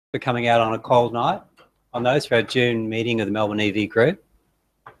for coming out on a cold night on those for our June meeting of the Melbourne EV Group.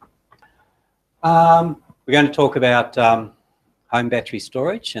 We're going to talk about home battery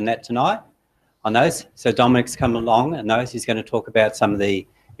storage and that tonight on those. So Dominic's come along and those. He's going to talk about some of the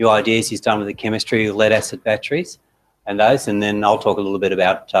new ideas he's done with the chemistry of lead-acid batteries and those. And then I'll talk a little bit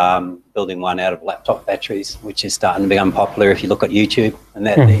about building one out of laptop batteries, which is starting to become popular if you look at YouTube and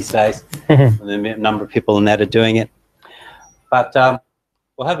that these days. The number of people in that are doing it. But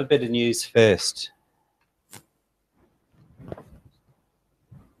we'll have a bit of news first.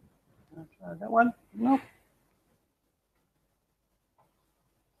 I'll try that one. Nope.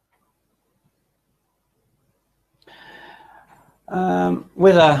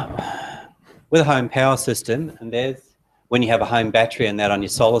 With a home power system, and when you have a home battery and that on your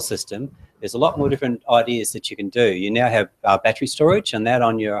solar system, there's a lot more different ideas that you can do. You now have battery storage and that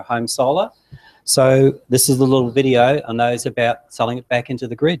on your home solar. So this is a little video on those about selling it back into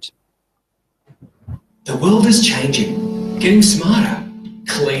the grid. The world is changing, getting smarter,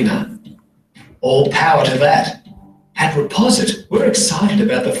 cleaner. All power to that. At Reposit, we're excited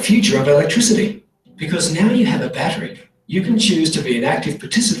about the future of electricity because now you have a battery. You can choose to be an active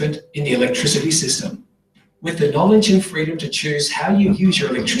participant in the electricity system. With the knowledge and freedom to choose how you use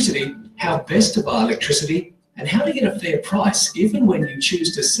your electricity, how best to buy electricity, and how to get a fair price even when you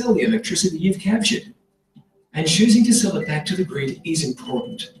choose to sell the electricity you've captured. And choosing to sell it back to the grid is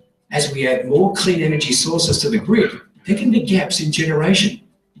important. As we add more clean energy sources to the grid, there can be gaps in generation.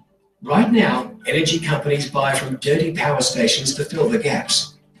 Right now, energy companies buy from dirty power stations to fill the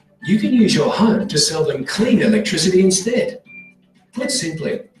gaps. You can use your home to sell them clean electricity instead. Put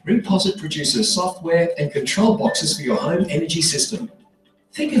simply, Reposit produces software and control boxes for your home energy system.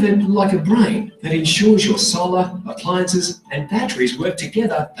 Think of it like a brain that ensures your solar, appliances, and batteries work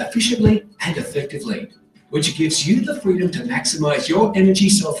together efficiently and effectively, which gives you the freedom to maximize your energy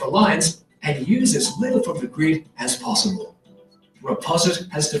self-reliance and use as little from the grid as possible. Reposit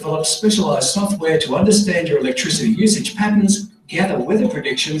has developed specialized software to understand your electricity usage patterns, gather weather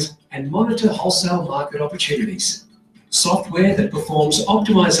predictions, and monitor wholesale market opportunities. Software that performs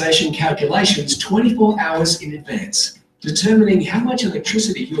optimization calculations 24 hours in advance, determining how much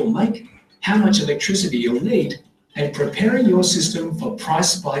electricity you'll make, how much electricity you'll need, and preparing your system for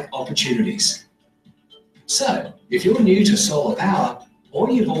price spike opportunities. So, if you're new to solar power, or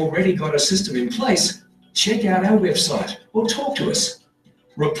you've already got a system in place, check out our website or talk to us.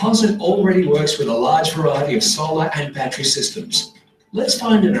 Reposit already works with a large variety of solar and battery systems. Let's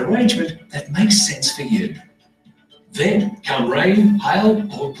find an arrangement that makes sense for you. Then, come rain, hail,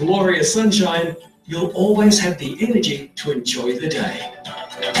 or glorious sunshine, you'll always have the energy to enjoy the day.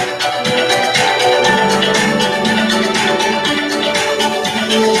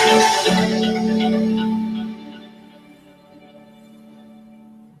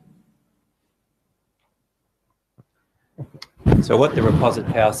 So what the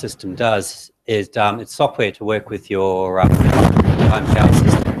Reposit Power System does is it's software to work with your home power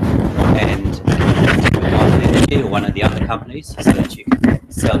system and Energy or one of the other companies so that you can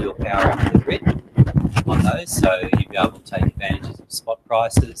sell your power into the grid on those. So you'll be able to take advantages of spot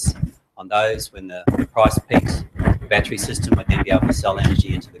prices on those when the price peaks. The battery system would then be able to sell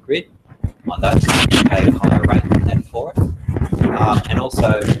energy into the grid on those. You pay a higher rate than that for it. And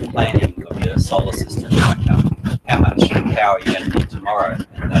also planning of your solar system, like how much power you're going to need tomorrow.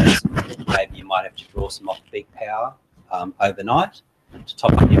 And those, maybe you might have to draw some off-peak power overnight to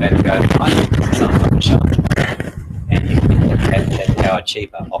top up your battery overnight because the sun's not shining. And you can get that power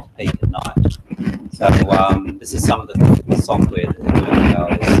cheaper off-peak at night. So this is some of the software that the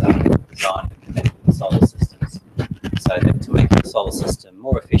power is designed for connecting with solar systems. So that to make the solar system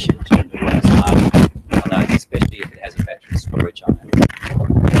more efficient and more smart, especially if it has a battery storage on it.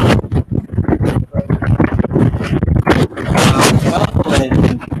 Available in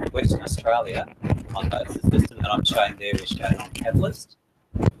Western Australia on those. The system that I'm showing there is shown on Catalyst.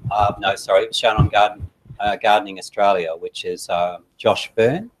 It's shown on Gardening Australia, which is Josh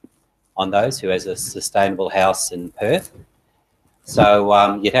Byrne on those, who has a sustainable house in Perth.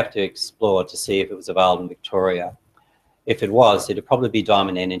 So you'd have to explore to see if it was available in Victoria. If it was, it'd probably be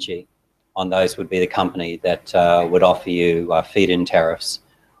Diamond Energy. On those would be the company that would offer you feed-in tariffs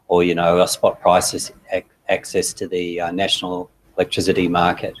or, a spot prices access to the national electricity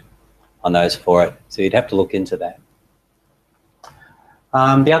market on those for it. So you'd have to look into that.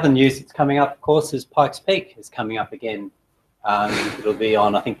 The other news that's coming up, of course, is Pikes Peak is coming up again. It'll be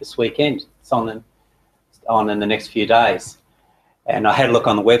on, I think, this weekend. It's on in the next few days. And I had a look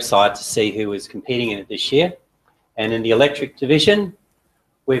on the website to see who was competing in it this year. And in the electric division,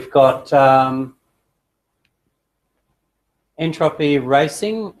 we've got Entropy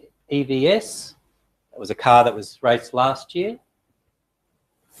Racing EVS. It was a car that was raced last year.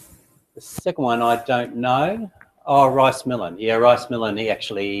 The second one, I don't know. Oh, Rice Millen. Yeah, Rice Millen, he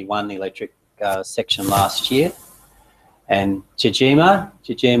actually won the electric section last year. And Jijima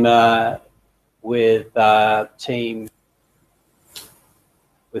with team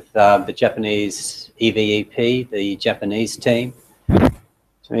with the Japanese EVEP, the Japanese team. To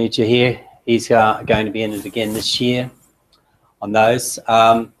meet you here, he's going to be in it again this year on those.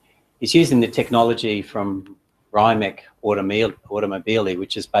 He's using the technology from Rimac Automobili,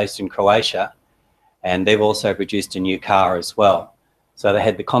 which is based in Croatia, and they've also produced a new car as well. So they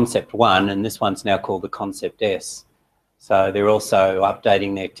had the Concept 1, and this one's now called the Concept S. So they're also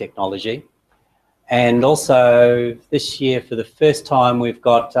updating their technology. And also this year, for the first time, we've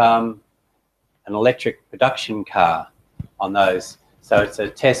got an electric production car on those. So it's a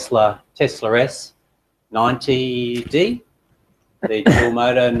Tesla S 90D, the dual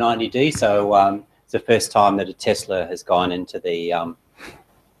motor 90D. So it's the first time that a Tesla has gone into the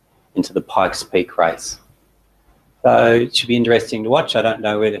Pikes Peak race. So it should be interesting to watch. I don't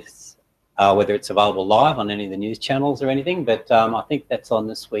know whether it's available live on any of the news channels or anything, but I think that's on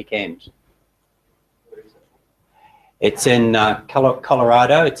this weekend. It's in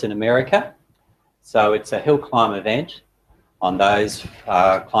Colorado. It's in America. So it's a hill climb event on those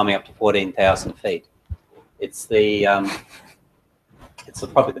climbing up to 14,000 feet. It's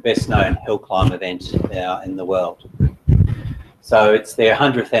probably the best known hill climb event in the world. So it's their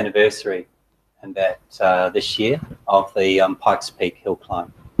 100th anniversary, and that this year of the Pikes Peak hill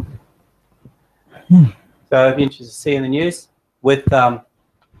climb. So I'd be interested to see in the news with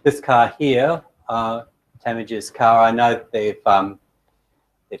this car here, Tamage's car. I know that they've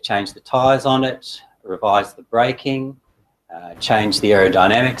changed the tyres on it, revised the braking, changed the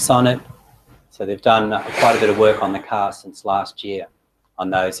aerodynamics on it. So they've done quite a bit of work on the car since last year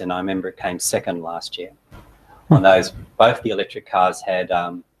on those, and I remember it came second last year on those. Both the electric cars had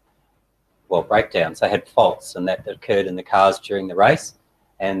breakdowns. They had faults, and that occurred in the cars during the race,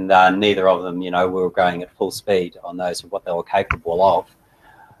 and neither of them, were going at full speed on those of what they were capable of.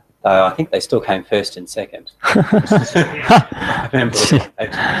 I think they still came first and second. I remember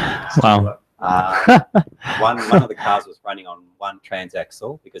wow. One of the cars was running on one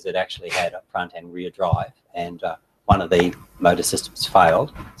transaxle because it actually had a front and rear drive, and one of the motor systems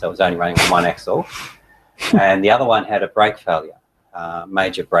failed, so it was only running on one axle. And the other one had a brake failure,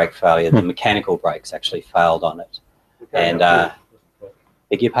 major brake failure. The mechanical brakes actually failed on it. And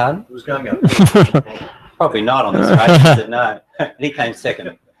beg your pardon? It was going up. Probably not on this race, no. And he came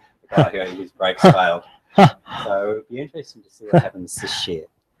second, the guy whose brakes failed. So it'll be interesting to see what happens this year.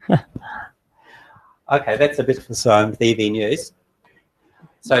 Okay, that's a bit for some EV news.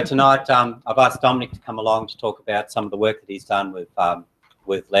 So tonight, I've asked Dominic to come along to talk about some of the work that he's done with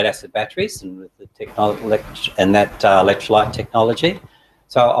lead-acid batteries and with the electrolyte technology.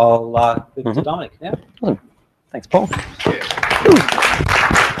 So I'll give it to Dominic now. Thanks, Paul.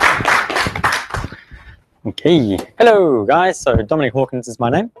 Okay, hello guys. So Dominic Hawkins is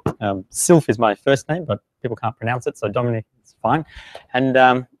my name. Sylph is my first name, but people can't pronounce it, so Dominic is fine.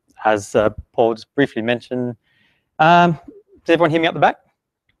 And as Paul just briefly mentioned, did everyone hear me up the back?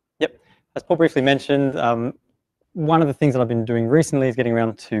 Yep. As Paul briefly mentioned, one of the things that I've been doing recently is getting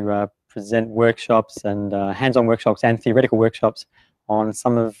around to present workshops and hands-on workshops and theoretical workshops on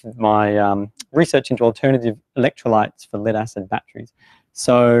some of my research into alternative electrolytes for lead-acid batteries.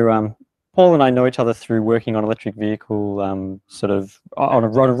 So Paul and I know each other through working on electric vehicle, sort of on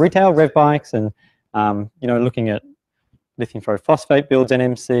a retail rev bikes, and looking at lithium phosphate builds,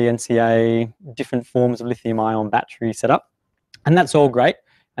 NMC, NCA, different forms of lithium-ion battery setup, and that's all great.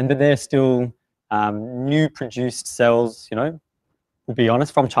 And but they're still new produced cells, we'll be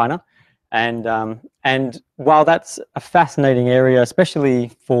honest, from China, and while that's a fascinating area,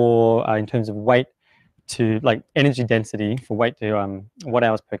 especially for in terms of weight to energy density for weight to watt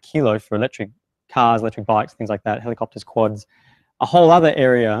hours per kilo for electric cars, electric bikes, things like that, helicopters, quads, a whole other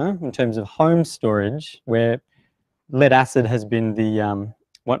area in terms of home storage where lead acid has been the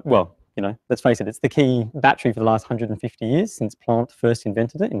let's face it, it's the key battery for the last 150 years since Paton first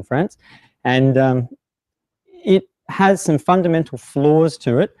invented it in France, and it has some fundamental flaws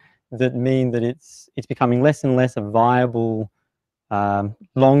to it that mean that it's becoming less and less a viable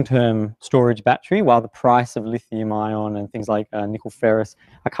long-term storage battery, while the price of lithium-ion and things like nickel ferrous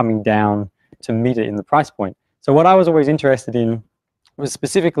are coming down to meet it in the price point. So what I was always interested in was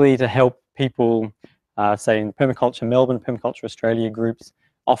specifically to help people, say in Permaculture Melbourne, Permaculture Australia groups,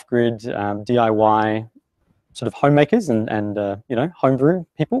 off-grid, DIY sort of homemakers and homebrew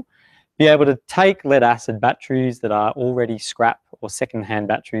people, be able to take lead-acid batteries that are already scrap or second-hand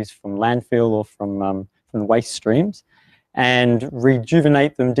batteries from landfill or from waste streams, and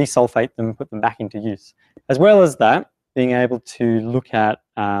rejuvenate them, desulfate them, put them back into use. As well as that, being able to look at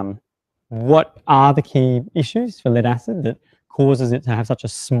what are the key issues for lead acid that causes it to have such a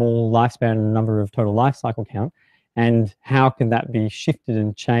small lifespan and number of total life cycle count, and how can that be shifted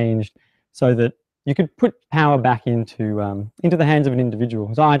and changed so that you could put power back into the hands of an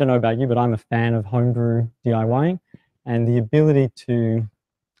individual. So I don't know about you, but I'm a fan of homebrew DIYing, and the ability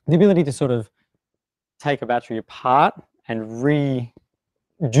to sort of take a battery apart and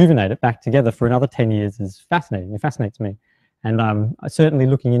rejuvenate it back together for another 10 years is fascinating. It fascinates me. And I'm certainly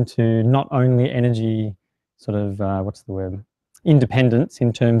looking into not only energy sort of, independence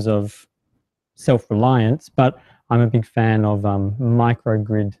in terms of self-reliance, but I'm a big fan of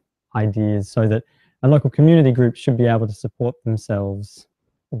microgrid ideas so that a local community group should be able to support themselves,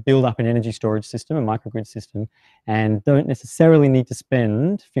 build up an energy storage system, a microgrid system, and don't necessarily need to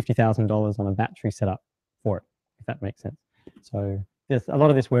spend $50,000 on a battery setup for it, if that makes sense. So a lot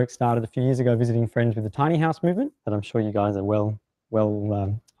of this work started a few years ago visiting friends with the tiny house movement that I'm sure you guys are well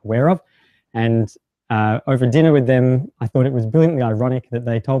aware of. And over dinner with them, I thought it was brilliantly ironic that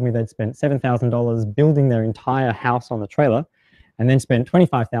they told me they'd spent $7,000 building their entire house on the trailer and then spent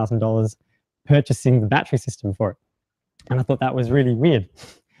 $25,000 purchasing the battery system for it. And I thought that was really weird.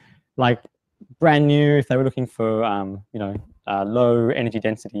 Like brand new, if they were looking for low energy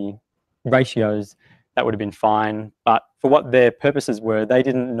density ratios, that would have been fine. But for what their purposes were, they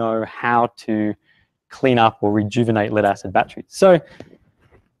didn't know how to clean up or rejuvenate lead acid batteries. So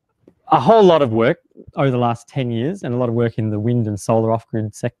a whole lot of work over the last 10 years and a lot of work in the wind and solar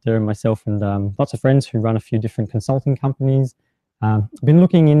off-grid sector, myself and lots of friends who run a few different consulting companies. I've been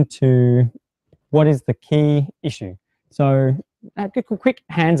looking into what is the key issue. So quick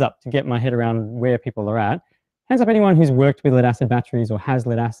hands up to get my head around where people are at. Hands up anyone who's worked with lead acid batteries or has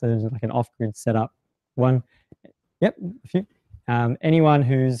lead acid, like an off-grid setup. One, yep, a few. Anyone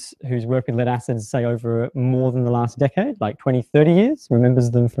who's worked with lead acids, say, over more than the last decade, like 20, 30 years,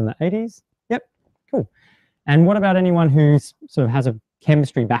 remembers them from the 80s? Yep, cool. And what about anyone who sort of has a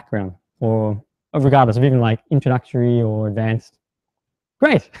chemistry background, or regardless of even like introductory or advanced?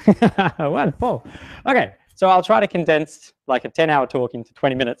 Great, wonderful. Okay, so I'll try to condense like a 10-hour talk into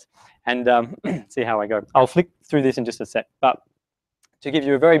 20 minutes and see how I go. I'll flick through this in just a sec, but to give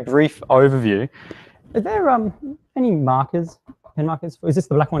you a very brief overview, are there any markers, pen markers? Is this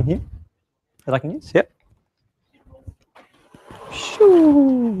the black one here that I can use? Yep.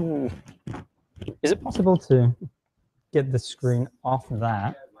 Shoo. Is it possible to get the screen off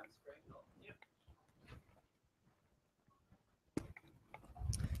that?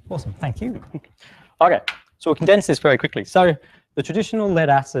 Awesome, thank you. Okay, so we'll condense this very quickly. So the traditional lead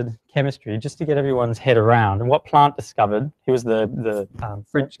acid chemistry, just to get everyone's head around, and what Plant discovered, he was the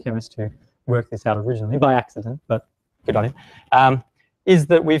French chemist who worked this out originally by accident, but good on him, is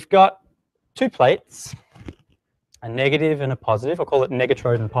that we've got two plates, a negative and a positive. I'll call it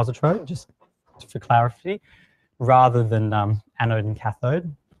negatrode and positrode, just for clarity, rather than anode and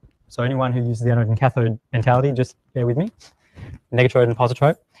cathode. So anyone who uses the anode and cathode mentality, just bear with me. Negatrode and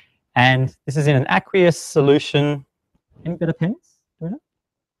positrode. And this is in an aqueous solution. Any better pens? Do we know?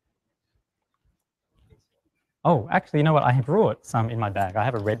 Oh, actually, you know what? I brought some in my bag. I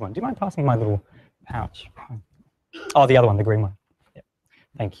have a red one. Do you mind passing my little pouch? Oh, the other one, the green one. Yep.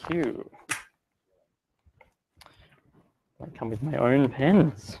 Thank you. I come with my own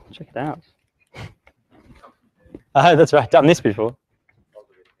pens. Check it out. That's right. Done this before.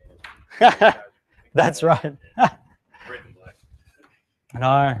 That's right.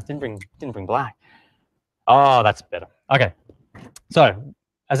 No, didn't bring black. Oh, that's better. Okay. So,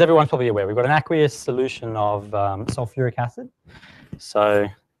 as everyone's probably aware, we've got an aqueous solution of sulfuric acid. So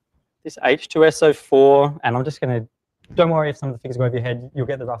this H2SO4, and I'm just going to, don't worry if some of the figures go over your head, you'll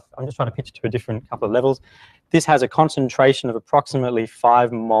get the rough. I'm just trying to pitch it to a different couple of levels. This has a concentration of approximately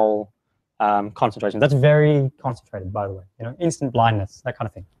 5 mole concentration. That's very concentrated, by the way. You know, instant blindness, that kind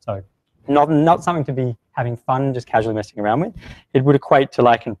of thing. So not something to be having fun, just casually messing around with. It would equate to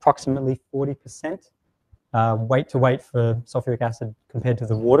like an approximately 40% weight to weight for sulfuric acid compared to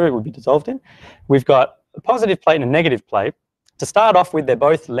the water it would be dissolved in. We've got a positive plate and a negative plate. To start off with, they're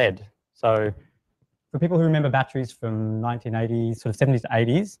both lead. So for people who remember batteries from 1980s, sort of 70s to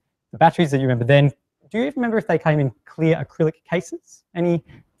 80s, the batteries that you remember then, do you even remember if they came in clear acrylic cases? Any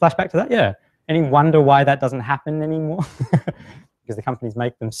flashback to that? Yeah. Any wonder why that doesn't happen anymore? Because the companies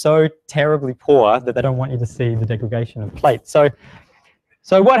make them so terribly poor that they don't want you to see the degradation of plates.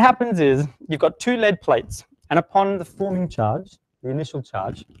 So what happens is you've got 2 lead plates, and upon the forming charge, the initial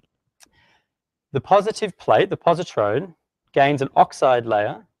charge, the positive plate, the positrode, gains an oxide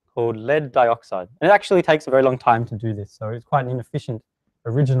layer called lead dioxide. And it actually takes a very long time to do this, so it's quite an inefficient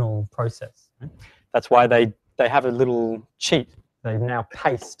original process. That's why they have a little cheat. They now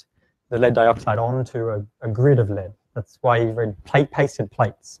paste the lead dioxide onto a grid of lead. That's why you've read pasted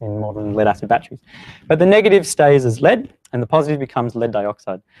plates in modern lead acid batteries. But the negative stays as lead and the positive becomes lead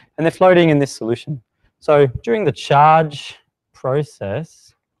dioxide. And they're floating in this solution. So during the charge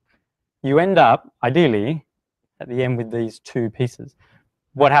process, you end up, ideally, at the end with these two pieces.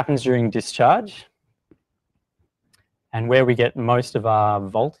 What happens during discharge and where we get most of our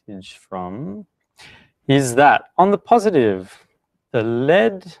voltage from is that on the positive, the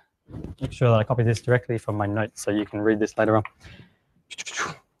lead, make sure that I copy this directly from my notes so you can read this later on.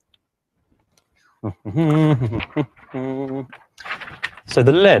 So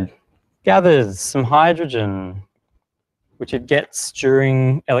the lead gathers some hydrogen, which it gets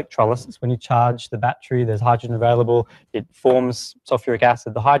during electrolysis. When you charge the battery, there's hydrogen available. It forms sulfuric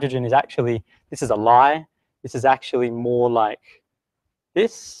acid. The hydrogen is actually, this is a lie. This is actually more like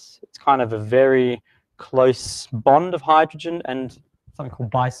this. It's kind of a very close bond of hydrogen and something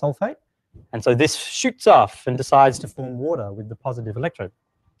called bisulfate. And so this shoots off and decides to form water with the positive electrode.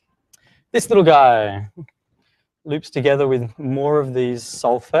 This little guy loops together with more of these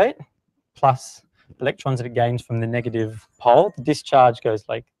sulfate plus electrons that it gains from the negative pole. The discharge goes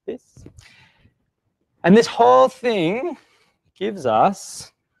like this. And this whole thing gives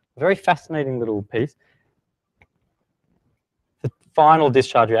us a very fascinating little piece. The final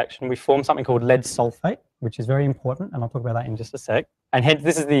discharge reaction, we form something called lead sulfate, which is very important, and I'll talk about that in just a sec. And hence,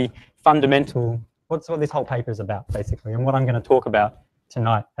 this is the fundamental, what this whole paper is about, basically, and what I'm going to talk about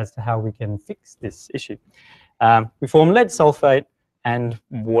tonight as to how we can fix this issue. We form lead sulfate and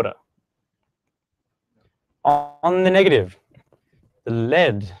water. On the negative, the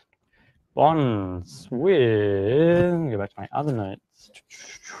lead bonds with, go back to my other notes.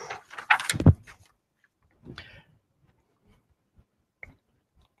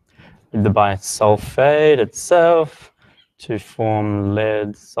 With the bisulfate itself to form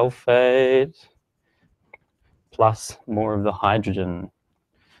lead sulfate plus more of the hydrogen.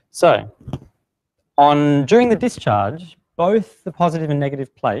 So during the discharge, both the positive and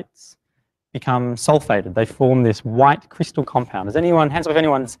negative plates become sulfated. They form this white crystal compound. Has anyone, hands up if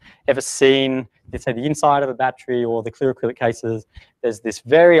anyone's ever seen, let's say, the inside of a battery or the clear acrylic cases, there's this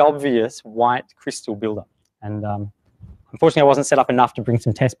very obvious white crystal buildup. And unfortunately, I wasn't set up enough to bring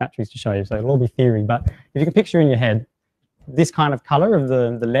some test batteries to show you, so it'll all be theory. But if you can picture in your head this kind of color of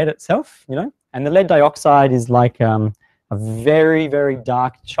the lead itself, you know, and the lead dioxide is like a very, very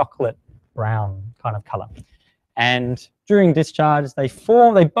dark chocolate brown kind of color. And during discharge, they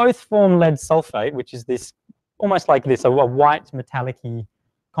both form lead sulfate, which is this, almost like this, a white metallic-y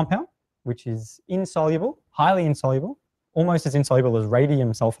compound, which is insoluble, highly insoluble, almost as insoluble as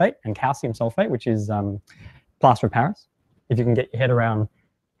radium sulfate and calcium sulfate, which is plaster of Paris, if you can get your head around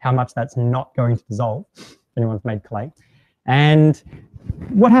how much that's not going to dissolve, if anyone's made clay. And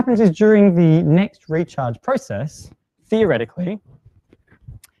what happens is during the next recharge process, theoretically,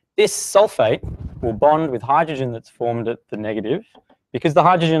 this sulfate will bond with hydrogen that's formed at the negative because the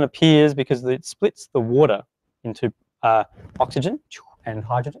hydrogen appears because it splits the water into oxygen and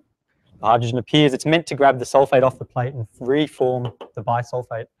hydrogen. The hydrogen appears, it's meant to grab the sulfate off the plate and reform the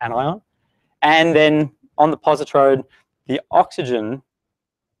bisulfate anion. And then on the positrode, the oxygen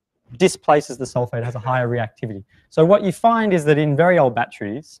displaces the sulfate, has a higher reactivity. So what you find is that in very old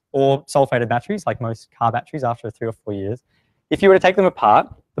batteries or sulfated batteries, like most car batteries after 3 or 4 years, if you were to take them apart,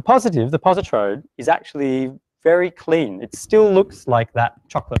 the positive, the positrode, is actually very clean. It still looks like that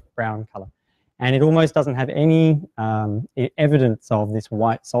chocolate brown color. And it almost doesn't have any evidence of this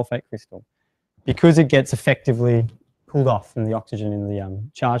white sulfate crystal because it gets effectively pulled off from the oxygen in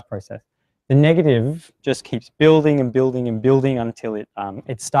the charge process. The negative just keeps building and building and building until it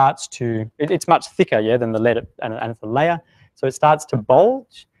starts to, it's much thicker, yeah, than the lead, and it's a layer. So it starts to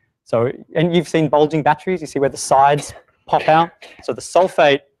bulge. So, and you've seen bulging batteries, you see where the sides pop out. So the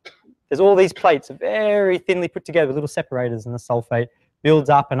sulfate, there's all these plates very thinly put together with little separators, and the sulfate builds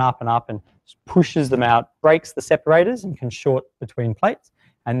up and up and up and pushes them out, breaks the separators and can short between plates,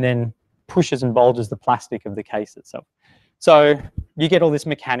 and then pushes and bulges the plastic of the case itself. So you get all this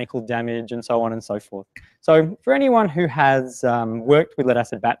mechanical damage and so on and so forth. So for anyone who has worked with lead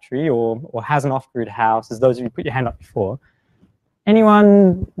acid battery or has an off-grid house, as those of you put your hand up before,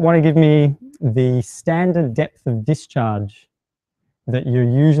 anyone want to give me the standard depth of discharge that you're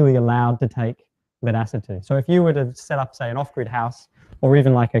usually allowed to take lead acid to? So if you were to set up, say, an off-grid house or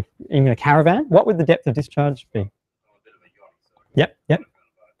even like even a caravan, what would the depth of discharge be? Yep.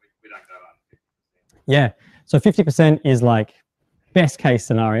 Yeah. So 50% is like best case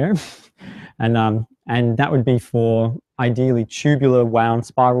scenario. And that would be for ideally tubular wound,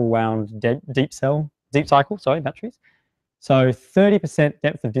 spiral wound, deep cycle, batteries. So 30%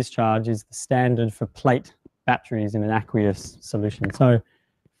 depth of discharge is the standard for plate batteries in an aqueous solution. So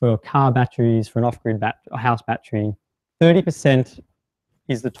for car batteries, for an off-grid house battery, 30%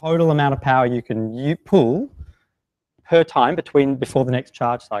 is the total amount of power you can pull per time before the next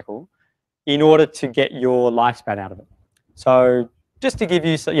charge cycle in order to get your lifespan out of it. So just to give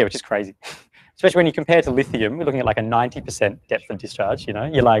you, which is crazy. Especially when you compare to lithium, we're looking at like a 90% depth of discharge, you know,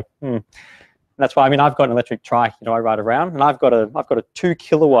 you're like, That's why, I mean, I've got an electric trike, you know, I ride around, and I've got a 2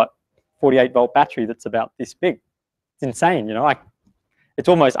 kilowatt, 48 volt battery that's about this big. It's insane, you know, it's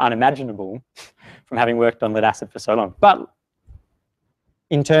almost unimaginable from having worked on lead acid for so long. But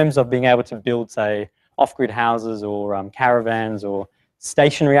in terms of being able to build, say, off-grid houses or caravans or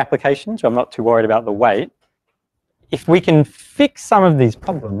stationary applications, where I'm not too worried about the weight, if we can fix some of these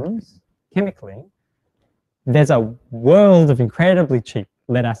problems chemically, there's a world of incredibly cheap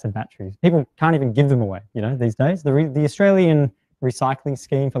lead acid batteries. People can't even give them away, you know, these days. The Australian recycling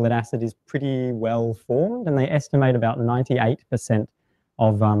scheme for lead acid is pretty well formed, and they estimate about 98%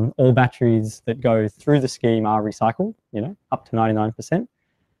 of all batteries that go through the scheme are recycled, you know, up to 99%.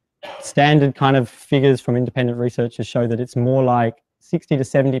 Standard kind of figures from independent researchers show that it's more like 60 to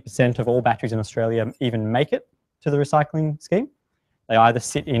 70% of all batteries in Australia even make it to the recycling scheme. They either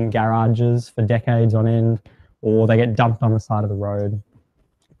sit in garages for decades on end, or they get dumped on the side of the road.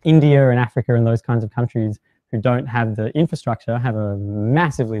 India and Africa and those kinds of countries who don't have the infrastructure have a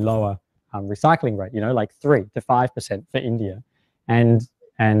massively lower recycling rate, you know, like 3 to 5% for India. And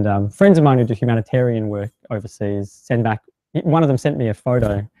friends of mine who do humanitarian work overseas send back, one of them sent me a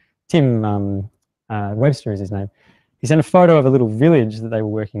photo, Tim Webster is his name. He sent a photo of a little village that they were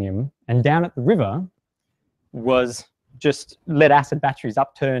working in, and down at the river was just lead acid batteries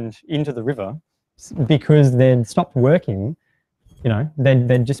upturned into the river because they'd stopped working. You know,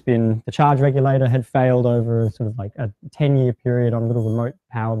 they'd just been, the charge regulator had failed over sort of like a 10-year period on a little remote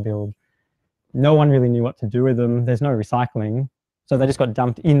power build. No one really knew what to do with them. There's no recycling. So they just got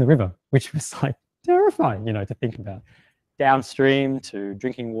dumped in the river, which was like terrifying, you know, to think about. Downstream to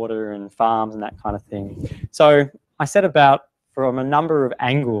drinking water and farms and that kind of thing. So I set about from a number of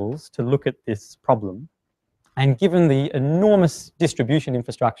angles to look at this problem. And given the enormous distribution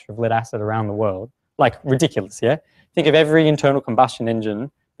infrastructure of lead acid around the world, like ridiculous, yeah? Think of every internal combustion engine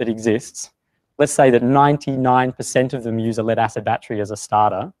that exists. Let's say that 99% of them use a lead acid battery as a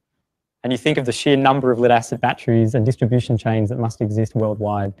starter. And you think of the sheer number of lead acid batteries and distribution chains that must exist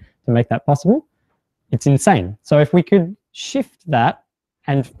worldwide to make that possible. It's insane. So if we could shift that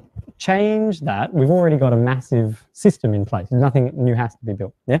and change that, we've already got a massive system in place. Nothing new has to be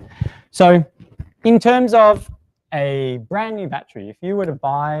built, yeah? So in terms of a brand new battery, if you were to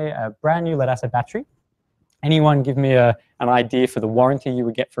buy a brand new lead acid battery, anyone give me an idea for the warranty you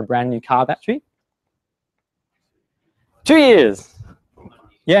would get for a brand new car battery? 2 years.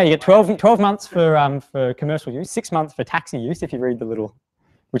 Yeah, you get 12 months for commercial use, 6 months for taxi use if you read the little,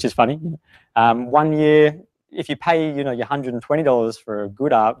 which is funny. 1 year, if you pay, you know, your $120 for a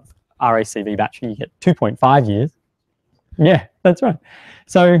good RACV battery, you get 2.5 years. Yeah, that's right.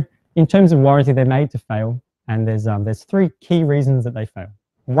 So in terms of warranty, they're made to fail, and there's 3 key reasons that they fail.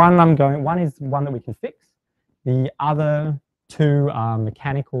 One is one that we can fix. The other 2 are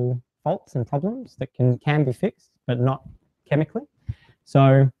mechanical faults and problems that can be fixed, but not chemically.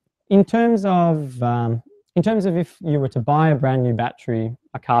 So in terms of if you were to buy a brand new battery,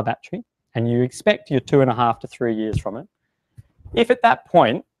 a car battery, and you expect your 2.5 to 3 years from it, if at that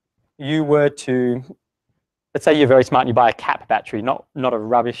point you were to, let's say you're very smart and you buy a cap battery, not a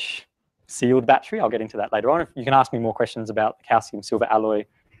rubbish sealed battery. I'll get into that later on. You can ask me more questions about the calcium silver alloy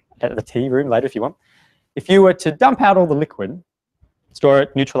at the tea room later if you want. If you were to dump out all the liquid, store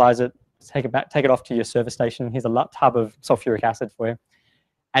it, neutralize it, take it off to your service station, here's a tub of sulfuric acid for you,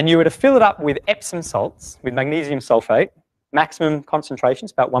 and you were to fill it up with Epsom salts, with magnesium sulfate, maximum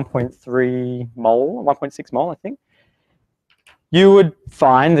concentrations, about 1.3 mole, 1.6 mole, I think, you would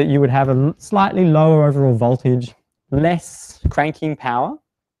find that you would have a slightly lower overall voltage, less cranking power,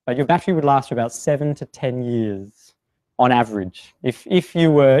 but your battery would last for about 7 to 10 years on average. If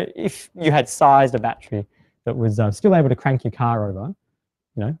you had sized a battery that was still able to crank your car over,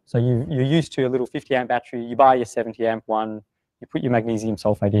 you know, so you're used to a little 50 amp battery, you buy your 70 amp one, you put your magnesium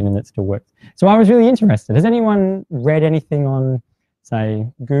sulfate in and it still works. So I was really interested. Has anyone read anything on,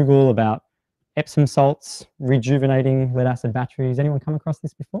 say, Google about Epsom salts rejuvenating lead acid batteries? Anyone come across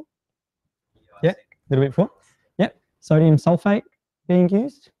this before? Yeah, a little bit before. Yep, sodium sulfate being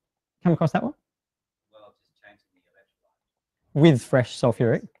used. Come across that one? Well, I've just With fresh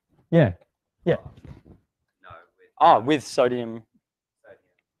sulfuric? Yeah. Yeah. No. Oh, with sodium.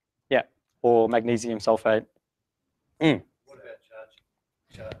 Yeah. Or magnesium sulfate. Mm. What about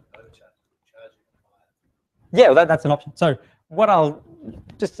overcharging? Yeah, well, that's an option. So what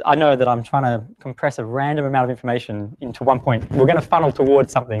I know that I'm trying to compress a random amount of information into one point. We're going to funnel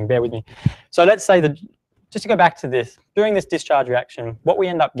towards something, bear with me. So let's say that, just to go back to this, during this discharge reaction, what we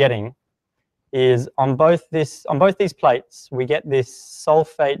end up getting is on both these plates, we get this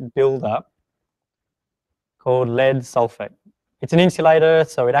sulfate buildup called lead sulfate. It's an insulator,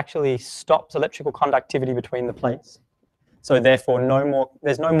 so it actually stops electrical conductivity between the plates. So therefore,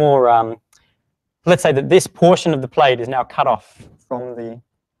 there's no more, let's say that this portion of the plate is now cut off from the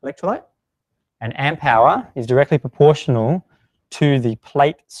electrolyte, and amp hour is directly proportional to the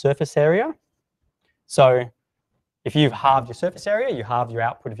plate surface area. So if you've halved your surface area, you halve your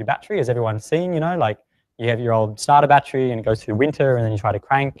output of your battery, as everyone's seen, you know, like you have your old starter battery and it goes through winter and then you try to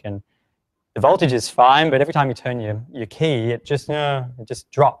crank and the voltage is fine, but every time you turn your key, it just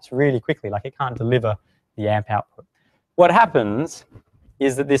drops really quickly, like it can't deliver the amp output. What happens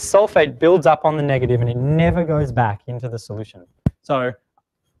is that this sulfate builds up on the negative and it never goes back into the solution. So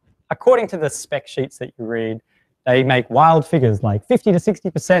according to the spec sheets that you read, they make wild figures like 50 to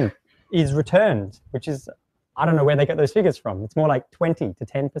 60% is returned, which is, I don't know where they get those figures from. It's more like 20 to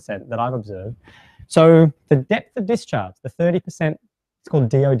 10% that I've observed. So the depth of discharge, the 30%, it's called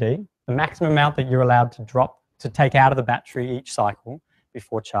DOD, the maximum amount that you're allowed to drop, to take out of the battery each cycle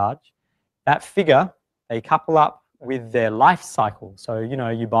before charge. That figure, they couple up with their life cycle. So, you know,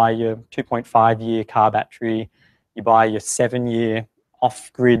 you buy your 2.5-year car battery, you buy your 7-year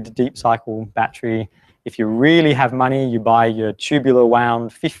off-grid deep cycle battery. If you really have money, you buy your tubular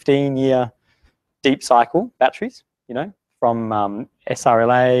wound 15-year deep cycle batteries, you know, from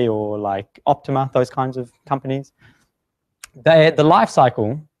SRLA or like Optima, those kinds of companies. The life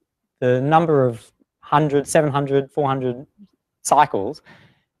cycle, the number of 100, 700, 400 cycles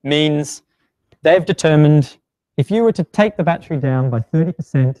means they've determined if you were to take the battery down by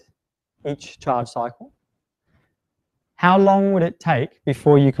 30% each charge cycle, how long would it take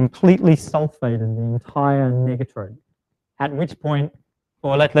before you completely sulfated the entire negatrode? At which point,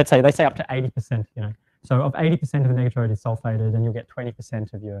 or let's say, they say up to 80%, you know. So of 80% of the negatrode is sulfated and you'll get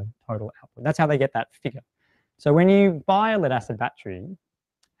 20% of your total output. That's how they get that figure. So when you buy a lead acid battery,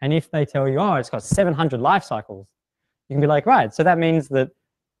 and if they tell you, oh, it's got 700 life cycles, you can be like, right, so that means that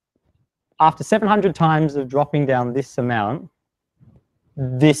after 700 times of dropping down this amount,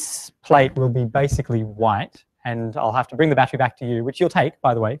 this plate will be basically white, and I'll have to bring the battery back to you, which you'll take,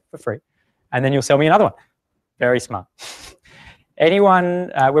 by the way, for free, and then you'll sell me another one. Very smart.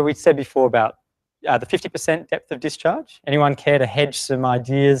 Anyone, where we said before about the 50% depth of discharge, anyone care to hedge some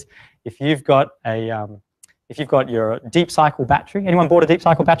ideas? If you've got your deep cycle battery, anyone bought a deep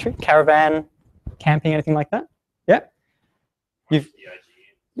cycle battery? Caravan, camping, anything like that? Yeah?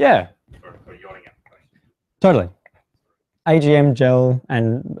 Yeah. Totally. AGM, gel,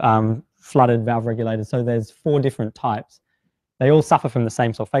 and flooded valve regulated. So there's 4 different types. They all suffer from the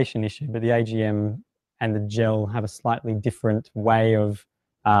same sulfation issue, but the AGM and the gel have a slightly different way of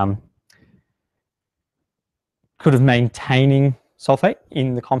maintaining sulfate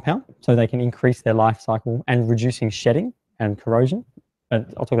in the compound, so they can increase their life cycle and reducing shedding and corrosion. But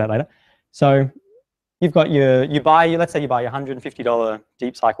I'll talk about that later. So you've got let's say you buy your $150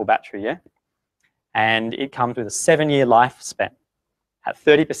 deep cycle battery, yeah? And it comes with a 7-year lifespan at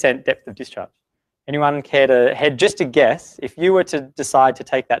 30% depth of discharge. Anyone care to head, just to guess, if you were to decide to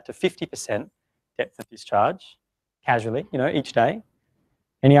take that to 50% depth of discharge, casually, you know, each day,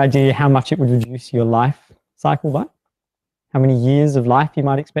 any idea how much it would reduce your life cycle by? How many years of life you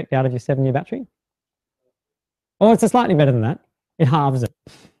might expect out of your 7-year battery? Oh, it's slightly better than that. It halves it.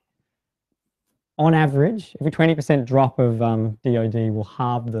 On average, every 20% drop of DOD will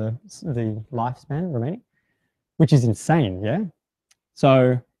halve the lifespan remaining, which is insane, yeah?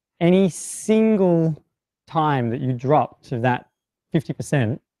 So any single time that you drop to that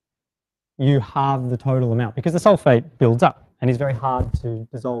 50%, you halve the total amount because the sulfate builds up and is very hard to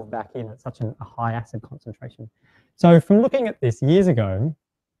dissolve back in at such a high acid concentration. So from looking at this years ago,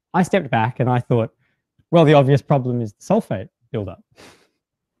 I stepped back and I thought, well, the obvious problem is the sulfate buildup.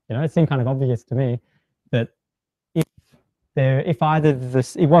 You know, it seemed kind of obvious to me that if either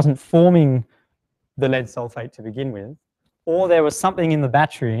it wasn't forming the lead sulfate to begin with, or there was something in the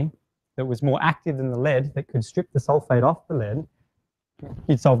battery that was more active than the lead that could strip the sulfate off the lead,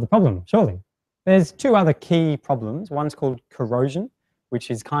 you'd solve the problem, surely. There's 2 other key problems. One's called corrosion,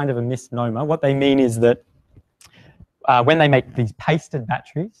 which is kind of a misnomer. What they mean is that when they make these pasted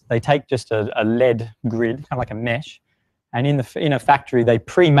batteries, they take just a lead grid, kind of like a mesh, And in a factory, they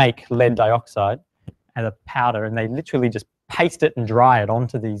pre-make lead dioxide as a powder, and they literally just paste it and dry it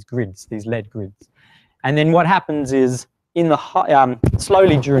onto these grids, these lead grids. And then what happens is,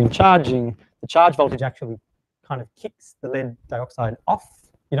 slowly during charging, the charge voltage actually kind of kicks the lead dioxide off,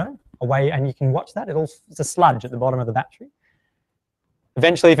 away, and you can watch that. It's a sludge at the bottom of the battery.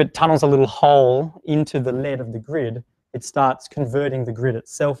 Eventually, if it tunnels a little hole into the lead of the grid, it starts converting the grid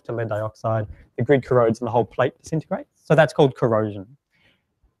itself to lead dioxide. The grid corrodes and the whole plate disintegrates. So that's called corrosion.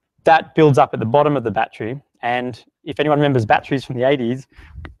 That builds up at the bottom of the battery. And if anyone remembers batteries from the 80s,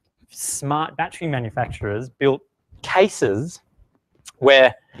 smart battery manufacturers built cases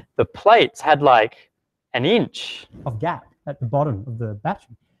where the plates had like an inch of gap at the bottom of the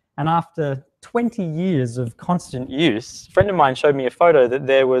battery. And after 20 years of constant use, a friend of mine showed me a photo that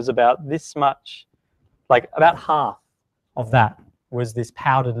there was about this much, like about half of that was this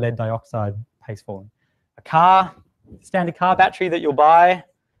powdered lead dioxide paste falling. A standard car battery that you'll buy,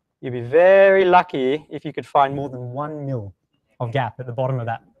 you'd be very lucky if you could find more than 1 mil of gap at the bottom of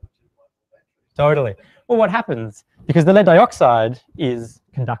that. Totally. Well, what happens, because the lead dioxide is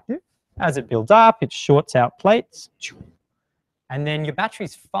conductive, as it builds up, it shorts out plates, and then your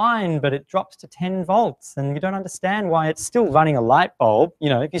battery's fine, but it drops to 10 volts, and you don't understand why it's still running a light bulb.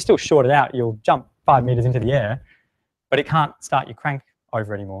 If you still short it out, you'll jump 5 meters into the air, but it can't start your crank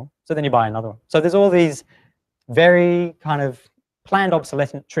over anymore. So then you buy another one. So there's all these very kind of planned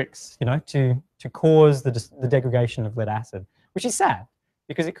obsolescent tricks, to cause the degradation of lead acid, which is sad,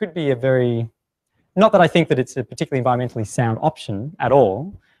 because it could be a very, not that I think that it's a particularly environmentally sound option at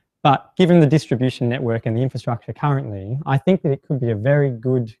all, but given the distribution network and the infrastructure currently, I think that it could be a very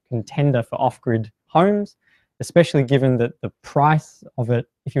good contender for off-grid homes, especially given that the price of it,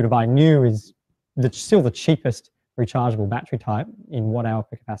 if you were to buy new, is still the cheapest rechargeable battery type in watt-hour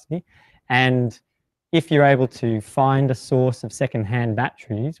per capacity. And if you're able to find a source of second-hand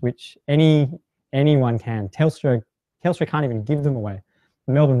batteries, which anyone can, Telstra can't even give them away.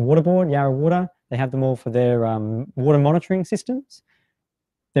 The Melbourne Water Board, Yarra Water, they have them all for their water monitoring systems.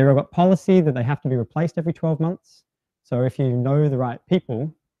 They've got policy that they have to be replaced every 12 months. So if you know the right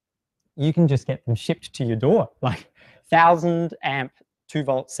people, you can just get them shipped to your door, like 1,000 amp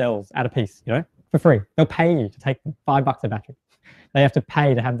 2-volt cells at a piece, for free. They'll pay you to take them, $5 a battery. They have to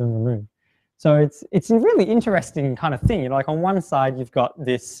pay to have them removed. So it's a really interesting kind of thing. Like on one side, you've got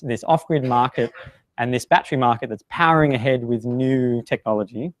this off-grid market and this battery market that's powering ahead with new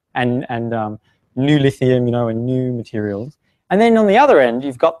technology and new lithium, and new materials. And then on the other end,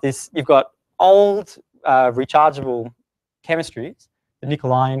 you've got old rechargeable chemistries, the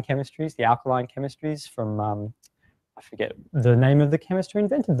nickel-ion chemistries, the alkaline chemistries from, I forget the name of the chemist who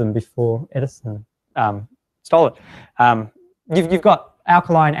invented them before Edison stole it. You've got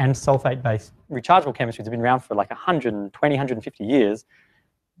alkaline and sulfate-based rechargeable chemistries that have been around for like 120, 150 years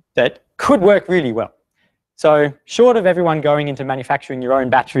that could work really well. So short of everyone going into manufacturing your own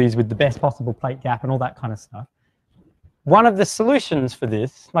batteries with the best possible plate gap and all that kind of stuff, one of the solutions for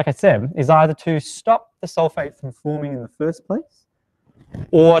this, like I said, is either to stop the sulfate from forming in the first place,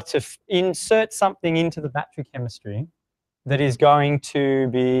 or to insert something into the battery chemistry that is going to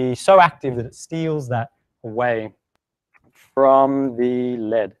be so active that it steals that away from the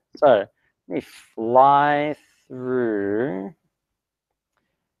lead. So let me fly through.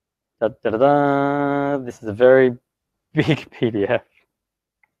 This is a very big PDF.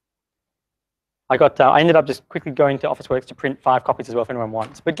 I ended up just quickly going to Officeworks to print 5 copies as well if anyone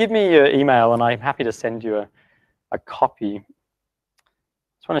wants. But give me your email and I'm happy to send you a copy.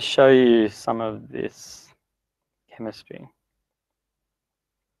 Just want to show you some of this chemistry.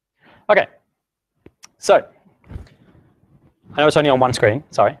 Okay, so I know it's only on one screen,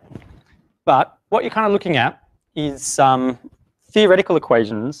 sorry. But what you're kind of looking at is some theoretical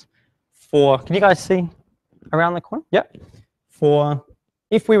equations for, can you guys see around the corner? Yep. For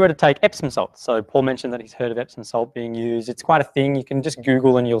if we were to take Epsom salt, so Paul mentioned that he's heard of Epsom salt being used. It's quite a thing. You can just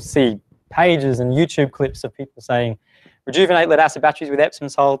Google and you'll see pages and YouTube clips of people saying, rejuvenate lead acid batteries with Epsom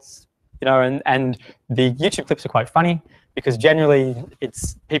salts, and the YouTube clips are quite funny because generally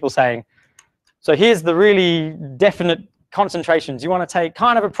it's people saying, so here's the really definite concentrations. You want to take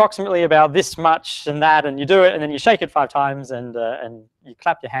kind of approximately about this much and that, and you do it, and then you shake it 5 times and you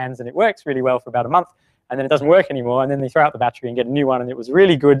clap your hands and it works really well for about a month. And then it doesn't work anymore, and then they throw out the battery and get a new one, and it was a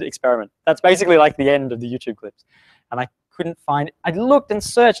really good experiment. That's basically like the end of the YouTube clips. And I couldn't find, I looked and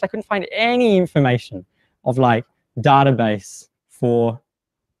searched, I couldn't find any information of like database for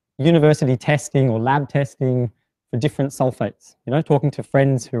university testing or lab testing for different sulfates. Talking to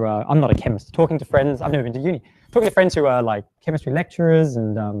friends who are, I'm not a chemist, talking to friends, I've never been to uni, talking to friends who are like chemistry lecturers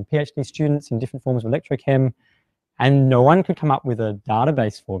and PhD students in different forms of electrochem, And no one could come up with a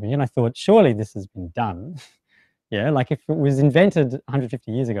database for me. And I thought, surely this has been done. Yeah, like if it was invented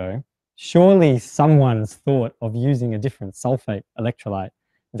 150 years ago, surely someone's thought of using a different sulfate electrolyte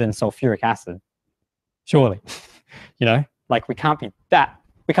than sulfuric acid. Surely, you know, like we can't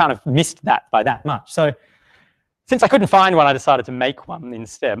have missed that by that much. So since I couldn't find one, I decided to make one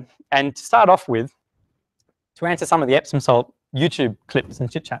instead. And to start off with, to answer some of the Epsom salt YouTube clips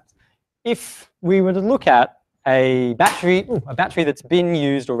and chit chats, if we were to look at a battery that's been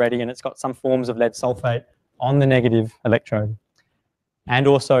used already and it's got some forms of lead sulfate on the negative electrode, and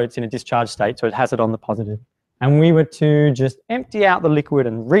also it's in a discharged state, so it has it on the positive, and we were to just empty out the liquid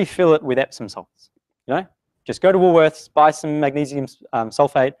and refill it with Epsom salts, you know, just go to Woolworths, buy some magnesium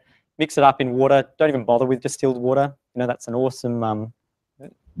sulfate, mix it up in water, don't even bother with distilled water. You know, that's an awesome,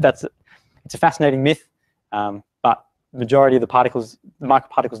 it's a fascinating myth, but the majority of the particles, the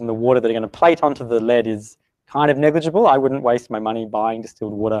microparticles in the water that are going to plate onto the lead is kind of negligible. I wouldn't waste my money buying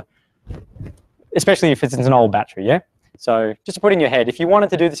distilled water, especially if it's an old battery, yeah? So just to put in your head, if you wanted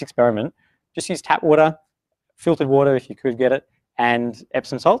to do this experiment, just use tap water, filtered water if you could get it, and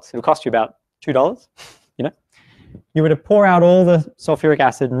Epsom salts. It'll cost you about $2, you know? You were to pour out all the sulfuric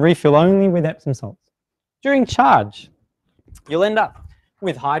acid and refill only with Epsom salts. During charge, you'll end up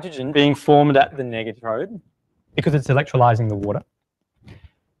with hydrogen being formed at the negative because it's electrolyzing the water.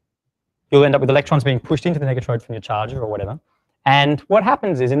 You'll end up with electrons being pushed into the negative from your charger or whatever. And what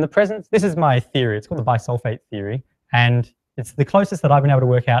happens is, in the presence, this is my theory, it's called the bisulfate theory, and it's the closest that I've been able to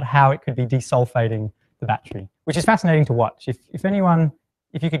work out how it could be desulfating the battery, which is fascinating to watch. If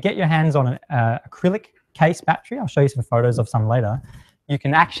you could get your hands on an acrylic case battery, I'll show you some photos of some later, you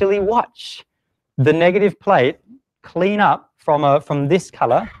can actually watch the negative plate clean up from this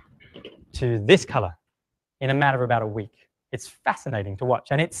color to this color in a matter of about a week. It's fascinating to watch.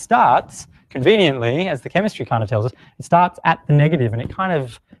 And it starts, conveniently, as the chemistry kind of tells us, it starts at the negative and it kind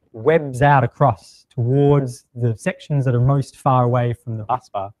of webs out across towards the sections that are most far away from the bus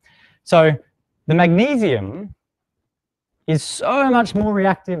bar. So the magnesium is so much more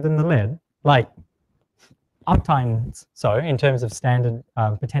reactive than the lead, like umptimes so in terms of standard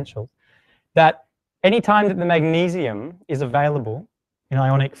potential, that any time that the magnesium is available in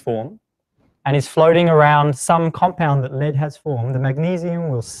ionic form and is floating around some compound that lead has formed, the magnesium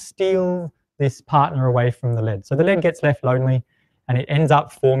will steal this partner away from the lead. So the lead gets left lonely and it ends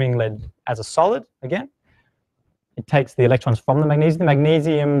up forming lead as a solid again. It takes the electrons from the magnesium. The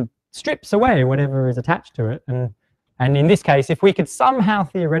magnesium strips away whatever is attached to it. And in this case, if we could somehow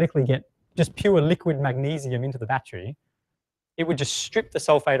theoretically get just pure liquid magnesium into the battery, it would just strip the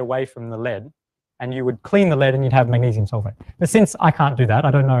sulfate away from the lead and you would clean the lead and you'd have magnesium sulfate. But since I can't do that,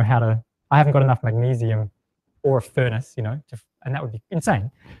 I don't know how to, I haven't got enough magnesium or a furnace, you know, and that would be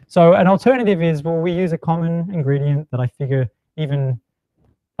insane. So an alternative is, well, we use a common ingredient that I figure even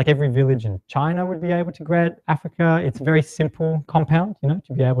like every village in China would be able to grab, Africa. It's a very simple compound, you know,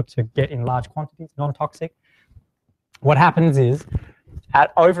 to be able to get in large quantities, non-toxic. What happens is,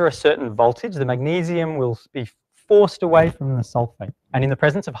 at over a certain voltage, the magnesium will be forced away from the sulfate. And in the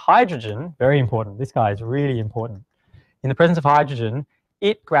presence of hydrogen, very important, this guy is really important. In the presence of hydrogen,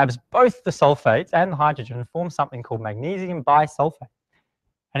 it grabs both the sulfates and the hydrogen and forms something called magnesium bisulfate.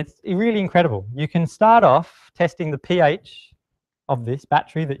 And it's really incredible. You can start off testing the pH of this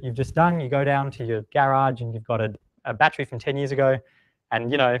battery that you've just done. You go down to your garage and you've got a battery from 10 years ago.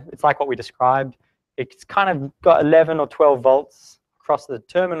 And, you know, it's like what we described. It's kind of got 11 or 12 volts across the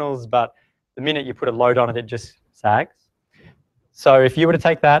terminals, but the minute you put a load on it, it just sags. So if you were to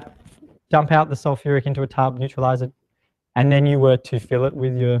take that, dump out the sulfuric into a tub, neutralize it, and then you were to fill it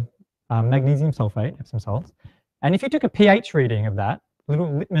with your magnesium sulfate, Epsom salts, and if you took a pH reading of that, a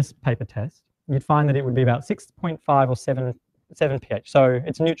little litmus paper test, you'd find that it would be about 6.5 or 7 pH. So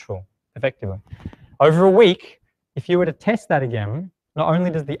it's neutral, effectively. Over a week, if you were to test that again, not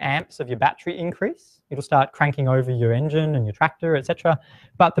only does the amps of your battery increase, it'll start cranking over your engine and your tractor, etc.,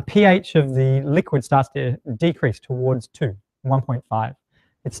 but the pH of the liquid starts to decrease towards 1.5.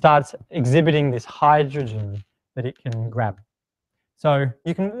 It starts exhibiting this hydrogen that it can grab. So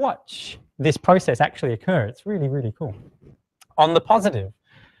you can watch this process actually occur. It's really, really cool. On the positive,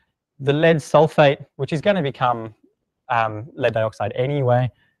 the lead sulfate, which is going to become lead dioxide anyway,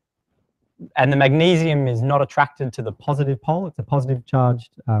 and the magnesium is not attracted to the positive pole. It's a positive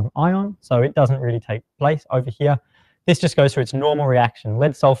charged ion, so it doesn't really take place over here. This just goes through its normal reaction.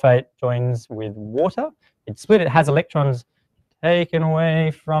 Lead sulfate joins with water. It's split. It has electrons taken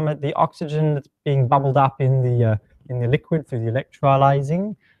away from it. The oxygen that's being bubbled up in the liquid through the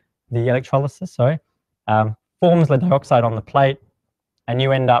electrolysis, forms lead dioxide on the plate, and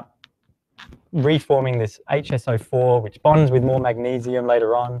you end up reforming this HSO4, which bonds with more magnesium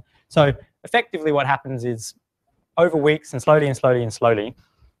later on. So effectively what happens is over weeks and slowly and slowly and slowly,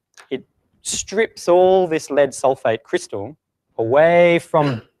 it strips all this lead sulfate crystal away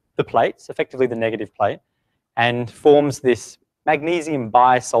from the plates, effectively the negative plate, and forms this magnesium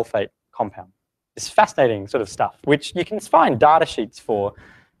bisulfate compound. This fascinating sort of stuff, which you can find data sheets for.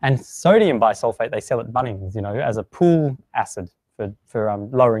 And sodium bisulfate they sell at Bunnings, you know, as a pool acid for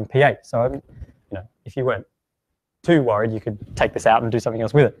lowering pH. So, you know, if you weren't too worried, you could take this out and do something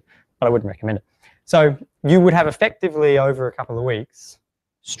else with it, but I wouldn't recommend it. So you would have effectively, over a couple of weeks,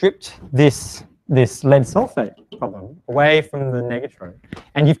 stripped this lead sulfate problem away from the negatron,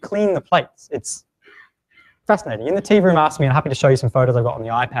 and you've cleaned the plates. It's fascinating. In the tea room, ask me, I'm happy to show you some photos I've got on the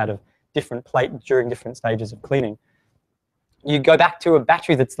iPad of different plates during different stages of cleaning. You go back to a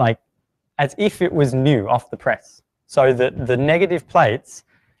battery that's like as if it was new off the press. So that the negative plates,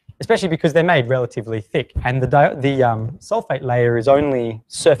 especially because they're made relatively thick, and the sulfate layer is only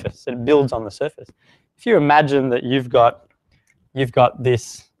surface. It builds on the surface. If you imagine that you've got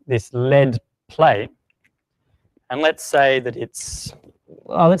this lead plate, and let's say that it's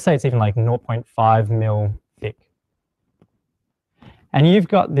even like 0.5 mil thick, and you've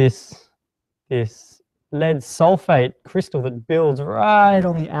got this lead sulfate crystal that builds right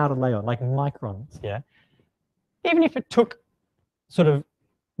on the outer layer, like microns. Yeah. Even if it took sort of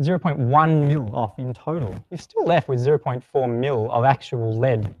 0.1 mil off in total, you're still left with 0.4 mil of actual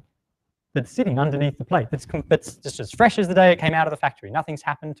lead that's sitting underneath the plate. That's just as fresh as the day it came out of the factory. Nothing's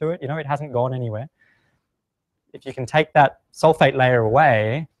happened to it. You know, it hasn't gone anywhere. If you can take that sulfate layer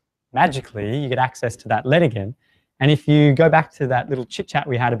away, magically you get access to that lead again. And if you go back to that little chit chat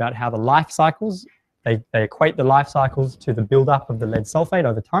we had about how the life cycles, they equate the life cycles to the buildup of the lead sulfate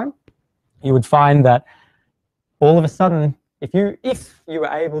over time, you would find that all of a sudden, if you were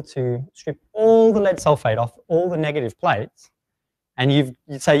able to strip all the lead sulfate off all the negative plates, and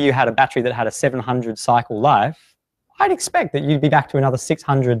you'd say you had a battery that had a 700 cycle life, I'd expect that you'd be back to another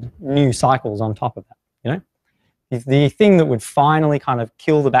 600 new cycles on top of that. You know, the thing that would finally kind of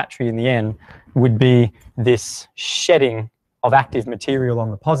kill the battery in the end would be this shedding of active material on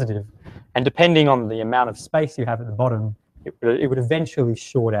the positive, and depending on the amount of space you have at the bottom, it would eventually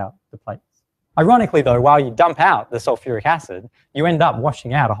short out the plates. Ironically, though, while you dump out the sulfuric acid, you end up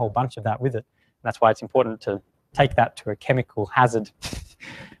washing out a whole bunch of that with it. And that's why it's important to take that to a chemical hazard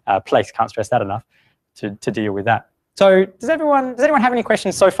place. Can't stress that enough to deal with that. So does everyone have any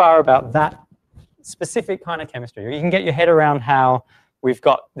questions so far about that specific kind of chemistry? Or you can get your head around how we've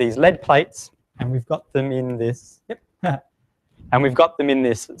got these lead plates and we've got them in this, and we've got them in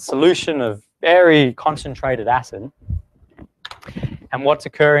this solution of very concentrated acid. And what's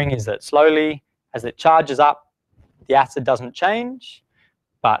occurring is that slowly, as it charges up, the acid doesn't change,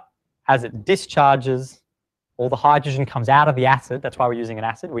 but as it discharges, all the hydrogen comes out of the acid. That's why we're using an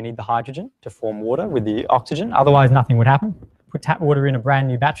acid. We need the hydrogen to form water with the oxygen. Otherwise, nothing would happen. Put tap water in a brand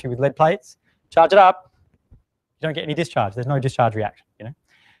new battery with lead plates, charge it up, you don't get any discharge. There's no discharge reaction, you know.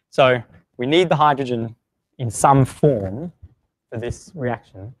 So we need the hydrogen in some form for this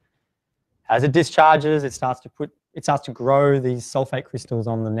reaction. As it discharges, it starts to grow these sulfate crystals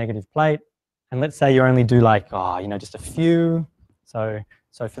on the negative plate. And let's say you only do like, just a few. So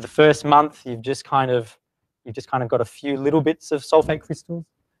for the first month, you've just kind of got a few little bits of sulfate crystals.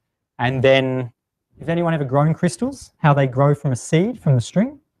 And then, has anyone ever grown crystals? How they grow from a seed, from the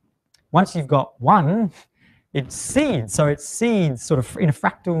string? Once you've got one, it seeds. So it seeds sort of in a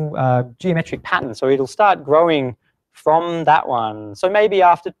fractal geometric pattern. So it'll start growing from that one. So maybe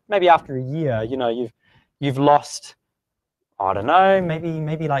after a year, you know, you've lost, I don't know,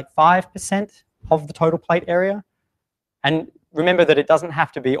 maybe like 5% of the total plate area. And remember that it doesn't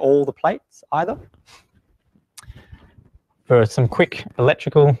have to be all the plates either. For some quick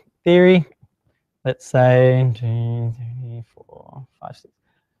electrical theory, let's say 2, 3, 4, 5, 6.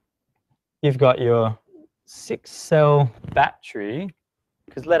 You've got your 6-cell battery,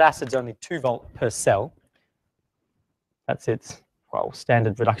 because lead acid's only 2 volt per cell. That's its, well,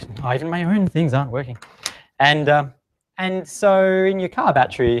 standard reduction. Oh, even my own things aren't working. And so in your car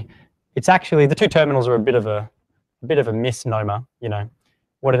battery, it's actually, the 2 terminals are a bit of a misnomer, you know.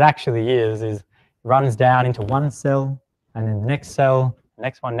 What it actually is runs down into 1 cell, and then the next cell,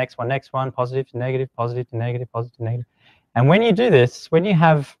 next one, positive to negative, positive to negative, positive to negative. And when you do this, when you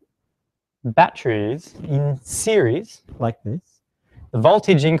have batteries in series like this, the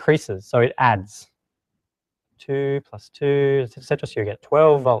voltage increases, so it adds 2 plus 2, etc. So you get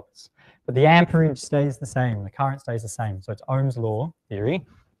 12 volts. But the amperage stays the same, the current stays the same. So it's Ohm's law theory.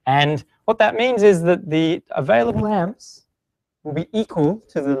 And what that means is that the available amps will be equal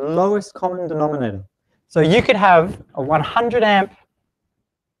to the lowest common denominator. So you could have a 100 amp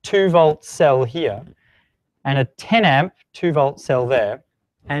 2 volt cell here and a 10 amp 2 volt cell there,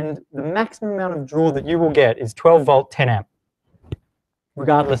 and the maximum amount of draw that you will get is 12 volt 10 amp,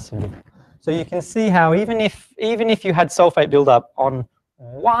 regardless of it. So you can see how even if you had sulfate buildup on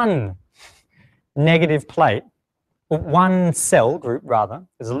one negative plate, or one cell group rather,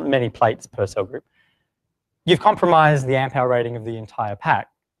 there's many plates per cell group, you've compromised the amp hour rating of the entire pack.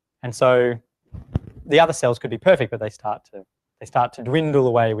 And so the other cells could be perfect, but they start to dwindle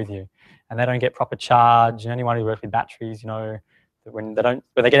away with you, and they don't get proper charge. And anyone who works with batteries, you know, that when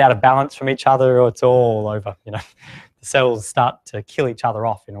they get out of balance from each other, it's all over. You know, the cells start to kill each other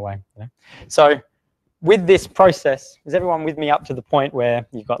off in a way. You know? So with this process, is everyone with me up to the point where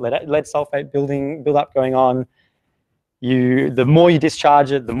you've got lead sulfate build-up going on? The more you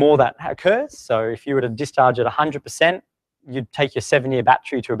discharge it, the more that occurs. So if you were to discharge at 100%, you'd take your 7-year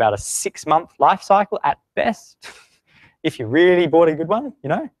battery to about a 6-month life cycle at best. If you really bought a good one, you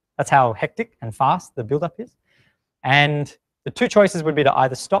know, that's how hectic and fast the buildup is. And the two choices would be to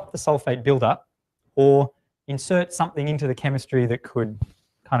either stop the sulfate buildup or insert something into the chemistry that could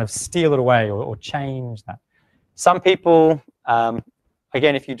kind of steal it away or change that. Some people,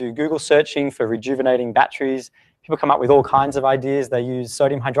 again, if you do Google searching for rejuvenating batteries, people come up with all kinds of ideas. They use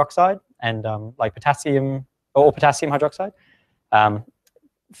sodium hydroxide and like potassium hydroxide,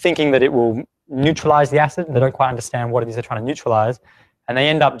 thinking that it will neutralize the acid. They don't quite understand what it is they're trying to neutralize. And they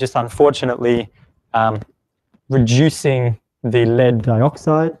end up just, unfortunately, reducing the lead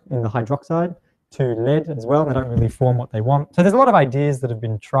dioxide in the hydroxide to lead as well. They don't really form what they want. So there's a lot of ideas that have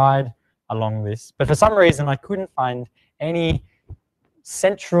been tried along this. But for some reason, I couldn't find any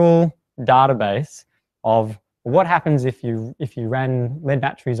central database of what happens if you ran lead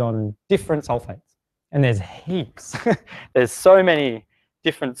batteries on different sulfates. And there's heaps. There's so many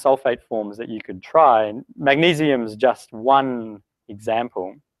different sulfate forms that you could try. And magnesium's just one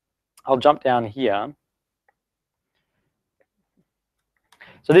example. I'll jump down here.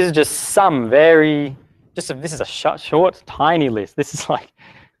 So this is just some this is a short, tiny list. This is like,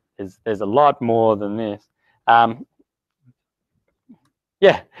 there's a lot more than this.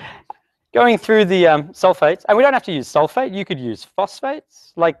 Yeah, going through the sulfates, and we don't have to use sulfate, you could use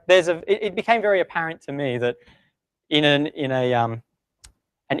phosphates. Like it became very apparent to me that in an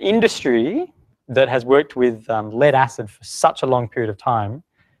industry that has worked with lead acid for such a long period of time,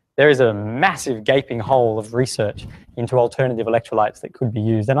 there is a massive gaping hole of research into alternative electrolytes that could be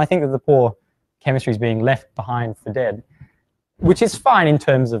used. And I think that the poor chemistry is being left behind for dead, which is fine in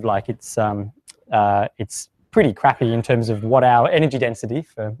terms of like it's pretty crappy in terms of watt-hour energy density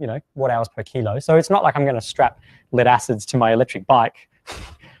for, you know, watt-hours per kilo. So it's not like I'm going to strap lead acids to my electric bike. I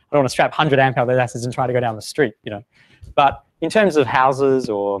don't want to strap 100 amp hour lead acids and try to go down the street, you know. But in terms of houses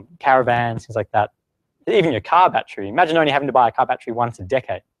or caravans, things like that, even your car battery, imagine only having to buy a car battery once a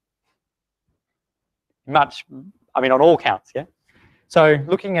decade. I mean, on all counts, yeah? So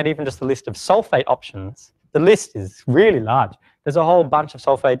looking at even just the list of sulfate options, the list is really large. There's a whole bunch of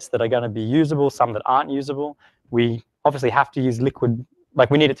sulfates that are going to be usable, some that aren't usable. We obviously have to use liquid,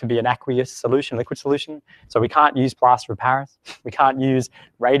 like we need it to be an aqueous solution, liquid solution. So we can't use plaster of Paris. We can't use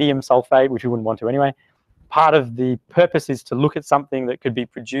radium sulfate, which we wouldn't want to anyway. Part of the purpose is to look at something that could be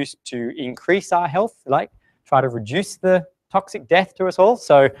produced to increase our health, like try to reduce the toxic death to us all.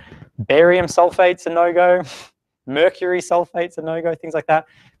 So barium sulfate's a no-go, mercury sulfate's a no-go, things like that.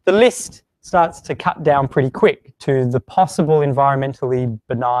 The list starts to cut down pretty quick to the possible environmentally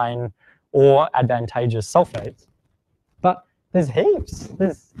benign or advantageous sulfates. But there's heaps.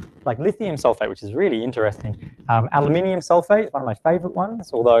 There's like lithium sulfate, which is really interesting. Aluminium sulfate is one of my favorite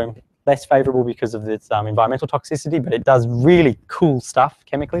ones, although less favorable because of its environmental toxicity, but it does really cool stuff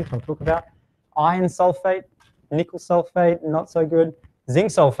chemically, which I'll talk about. Iron sulfate, nickel sulfate, not so good.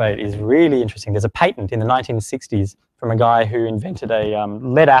 Zinc sulfate is really interesting. There's a patent in the 1960s from a guy who invented a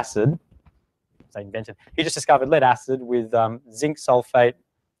lead acid. He just discovered lead acid with zinc sulfate,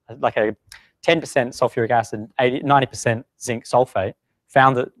 like a 10% sulfuric acid, 90% zinc sulfate.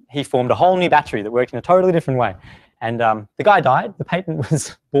 Found that he formed a whole new battery that worked in a totally different way. And the guy died. The patent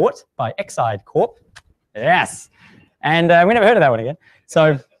was bought by Exide Corp. Yes. And we never heard of that one again.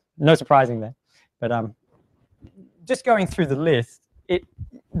 So no surprising there. But just going through the list,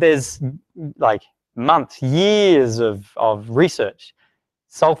 there's like months, years of research.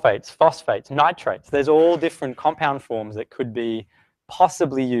 Sulfates, phosphates, nitrates. There's all different compound forms that could be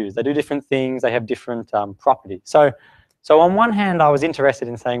possibly used. They do different things. They have different properties. So on one hand, I was interested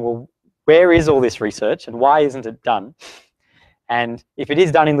in saying, well, where is all this research and why isn't it done? And if it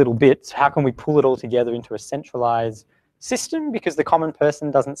is done in little bits, how can we pull it all together into a centralized system because the common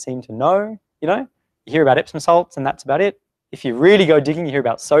person doesn't seem to know, you know. You hear about Epsom salts and that's about it. If you really go digging, you hear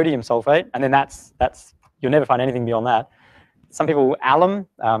about sodium sulfate, and then that's you'll never find anything beyond that. Some people, alum,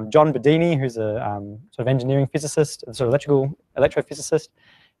 John Bedini, who's a sort of engineering physicist, sort of electrophysicist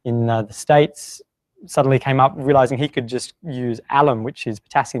in the States, suddenly came up realizing he could just use alum, which is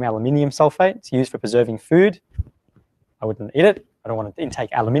potassium aluminium sulfate. It's used for preserving food. I wouldn't eat it. I don't want to intake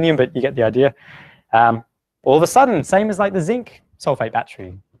aluminium, but you get the idea. All of a sudden, same as like the zinc sulfate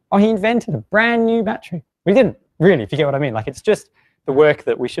battery. Oh, he invented a brand new battery. We didn't, really, if you get what I mean. Like, it's just the work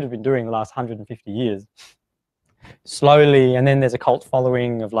that we should have been doing the last 150 years. Slowly, and then there's a cult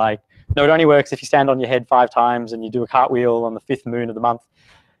following of like, no, it only works if you stand on your head 5 times and you do a cartwheel on the 5th moon of the month.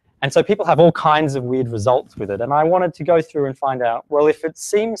 And so people have all kinds of weird results with it. And I wanted to go through and find out, well, if it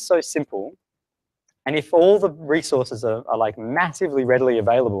seems so simple, and if all the resources are like massively readily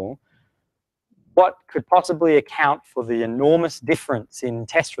available, what could possibly account for the enormous difference in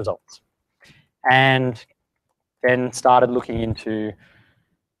test results? And then started looking into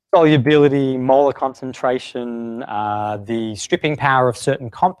solubility, molar concentration, the stripping power of certain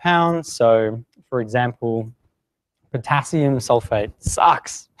compounds. So, for example, potassium sulfate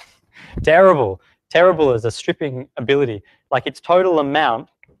sucks. Terrible. Terrible as a stripping ability. Like its total amount,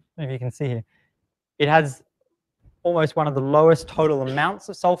 if you can see here, it has almost one of the lowest total amounts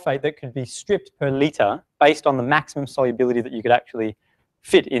of sulfate that could be stripped per liter based on the maximum solubility that you could actually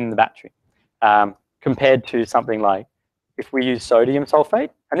fit in the battery, compared to something like if we use sodium sulfate,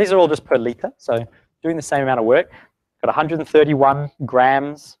 and these are all just per liter, so doing the same amount of work, got 131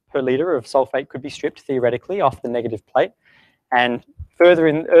 grams per liter of sulfate could be stripped theoretically off the negative plate. And earlier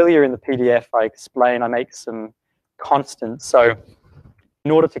in the PDF, I make some constants. So in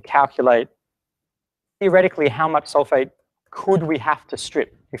order to calculate theoretically how much sulfate could we have to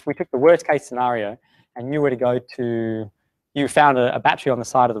strip, if we took the worst case scenario and you were to go to, you found a battery on the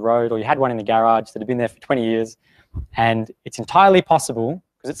side of the road, or you had one in the garage that had been there for 20 years, and it's entirely possible,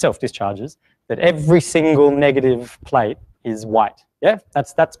 because it self-discharges, that every single negative plate is white. Yeah,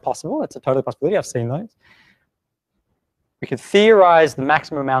 that's possible. That's a total possibility. I've seen those. We could theorize the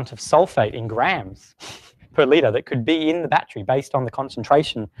maximum amount of sulfate in grams per liter that could be in the battery based on the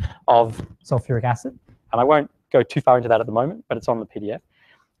concentration of sulfuric acid. And I won't go too far into that at the moment, but it's on the PDF.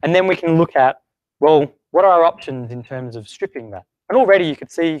 And then we can look at, well, what are our options in terms of stripping that? And already you can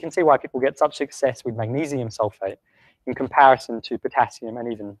see why people get such success with magnesium sulfate in comparison to potassium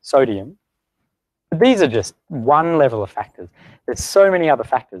and even sodium. But these are just one level of factors. There's so many other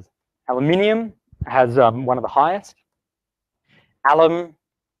factors. Aluminium has one of the highest. Alum,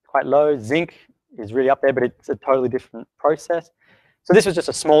 quite low. Zinc is really up there, but it's a totally different process. So this was just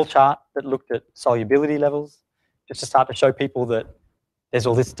a small chart that looked at solubility levels, just to start to show people that there's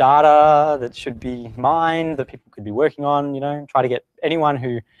all this data that should be mined, that people could be working on, you know, try to get anyone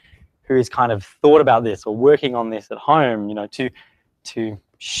who is kind of thought about this or working on this at home, you know, to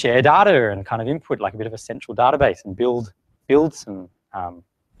share data and kind of input like a bit of a central database and build some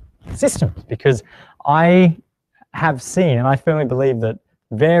systems. Because I have seen, and I firmly believe, that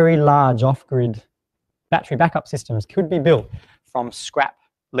very large off-grid battery backup systems could be built from scrap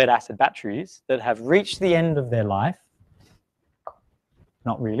lead-acid batteries that have reached the end of their life.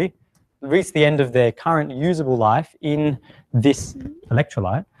 Not really. Reached the end of their current usable life in this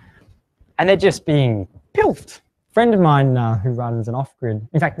electrolyte, and they're just being pilfed. A friend of mine who runs an off-grid,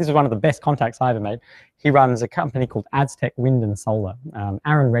 in fact, this is one of the best contacts I ever made. He runs a company called Aztec Wind and Solar.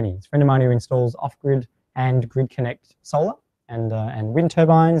 Aaron Rennie, a friend of mine who installs off-grid and grid connect solar and wind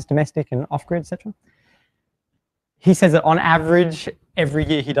turbines, domestic and off-grid, etc. He says that on average, every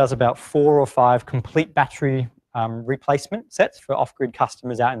year he does about 4 or 5 complete battery replacement sets for off-grid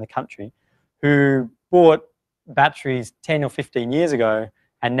customers out in the country who bought batteries 10 or 15 years ago,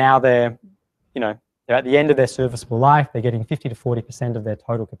 and now they're at the end of their serviceable life. They're getting 50 to 40% of their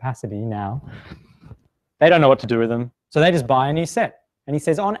total capacity now. They don't know what to do with them, so they just buy a new set. And he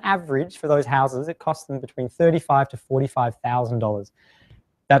says on average for those houses, it costs them between $35,000 to $45,000.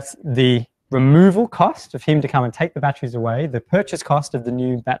 That's the removal cost of him to come and take the batteries away, the purchase cost of the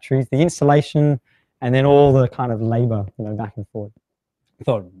new batteries, the installation, and then all the kind of labor, you know, back and forth. I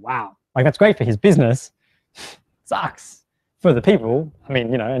thought, wow, like that's great for his business. Sucks for the people. I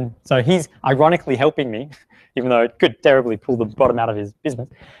mean, you know, and so he's ironically helping me, even though it could terribly pull the bottom out of his business.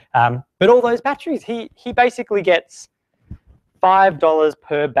 But all those batteries, he basically gets $5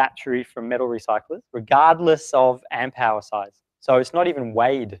 per battery from metal recyclers, regardless of amp hour size. So it's not even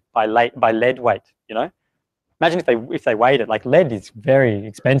weighed by lead weight, you know? Imagine if they weighed it. Like lead is very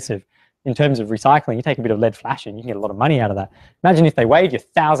expensive. in terms of recycling, you take a bit of lead flashing, you can get a lot of money out of that. Imagine if they weighed your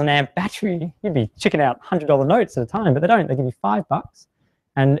 1,000 amp battery, you'd be chicking out $100 notes at a time, but they don't. They give you $5.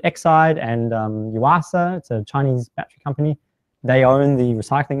 And Exide and Yuasa, it's a Chinese battery company, they own the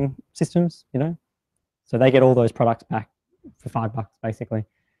recycling systems, you know, so they get all those products back for $5 basically.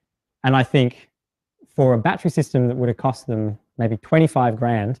 And I think for a battery system that would have cost them maybe 25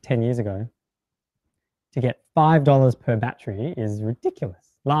 grand 10 years ago, to get $5 per battery is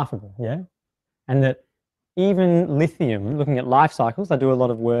ridiculous, laughable, yeah? And that even lithium, looking at life cycles, I do a lot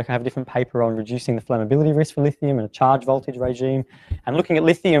of work. I have a different paper on reducing the flammability risk for lithium and a charge voltage regime. And looking at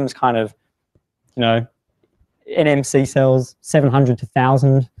lithium's kind of, you know, NMC cells, 700 to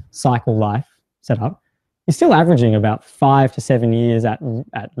 1,000 cycle life setup, you're still averaging about 5 to 7 years at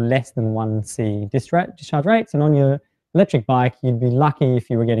less than 1C discharge rates. And on your electric bike, you'd be lucky if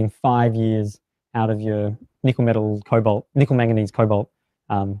you were getting 5 years out of your nickel manganese cobalt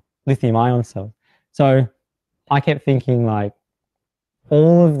lithium ion cell. So I kept thinking, like,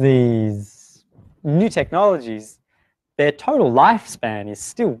 all of these new technologies, their total lifespan is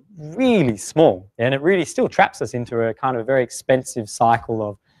still really small, and it really still traps us into a kind of very expensive cycle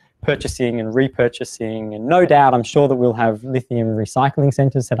of purchasing and repurchasing. And no doubt, I'm sure that we'll have lithium recycling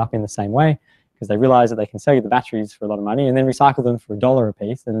centers set up in the same way, because they realize that they can sell you the batteries for a lot of money and then recycle them for $1 a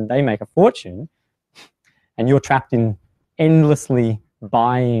piece, and they make a fortune. And you're trapped in endlessly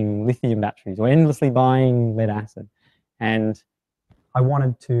buying lithium batteries or endlessly buying lead acid. And I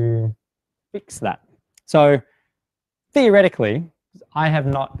wanted to fix that. So theoretically, I've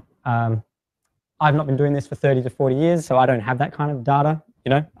not been doing this for 30 to 40 years, so I don't have that kind of data, you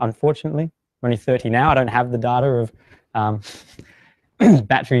know, unfortunately. I'm only 30 now. I don't have the data of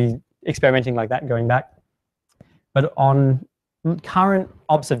battery experimenting like that going back. But on current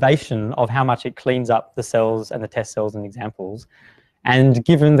observation of how much it cleans up the cells and the test cells and examples, and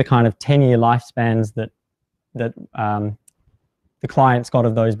given the kind of 10-year lifespans that the clients got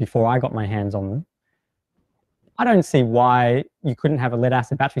of those before I got my hands on them, I don't see why you couldn't have a lead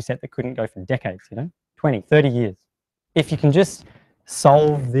acid battery set that couldn't go for decades, you know, 20, 30 years. If you can just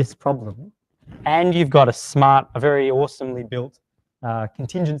solve this problem, and you've got a very awesomely built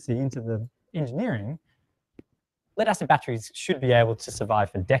contingency into the engineering, lead acid batteries should be able to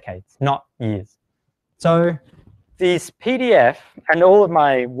survive for decades, not years. So this PDF and all of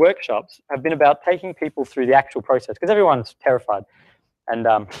my workshops have been about taking people through the actual process, because everyone's terrified. And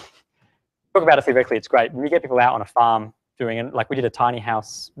talk about it theoretically, it's great. When you get people out on a farm doing it, like we did a tiny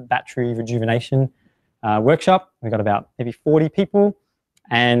house battery rejuvenation workshop. We got about maybe 40 people,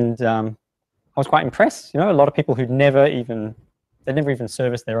 and I was quite impressed. You know, a lot of people who'd never even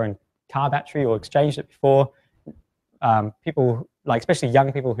serviced their own car battery or exchanged it before. People, like especially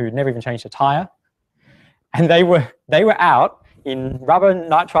young people who'd never even changed a tire, and they were out in rubber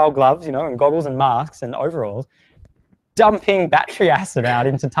nitrile gloves, you know, and goggles and masks and overalls, dumping battery acid out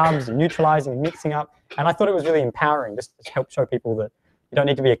into tubs and neutralizing and mixing up. And I thought it was really empowering, just to help show people that you don't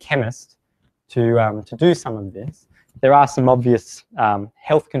need to be a chemist to do some of this. There are some obvious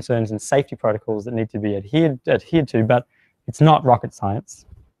health concerns and safety protocols that need to be adhered to, but it's not rocket science,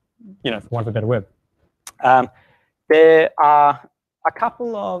 you know, for want of a better word. There are a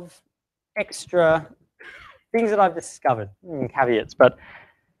couple of extra things that I've discovered, caveats, but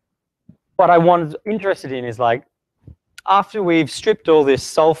what I was interested in is, like, after we've stripped all this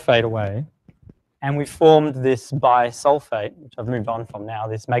sulfate away and we've formed this bisulfate, which I've moved on from now,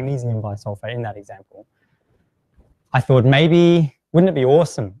 this magnesium bisulfate in that example, I thought maybe, wouldn't it be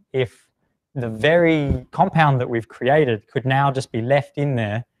awesome if the very compound that we've created could now just be left in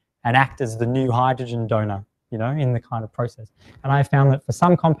there and act as the new hydrogen donor, you know, in the kind of process. And I found that for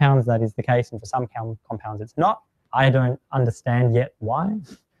some compounds that is the case, and for some compounds it's not. I don't understand yet why.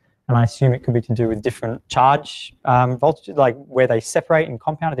 And I assume it could be to do with different charge voltages, like where they separate and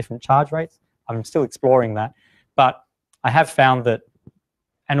compound at different charge rates. I'm still exploring that. But I have found that,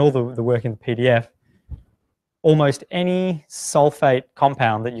 and all the work in the PDF, almost any sulfate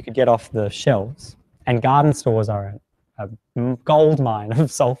compound that you could get off the shelves, and garden stores are a gold mine of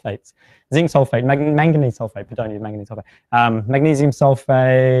sulfates. Zinc sulfate, manganese sulfate, Paton manganese sulfate, magnesium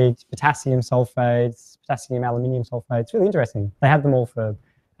sulfate, potassium sulfates, potassium aluminium sulfate. It's really interesting. They have them all for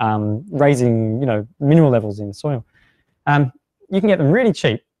raising, you know, mineral levels in the soil. You can get them really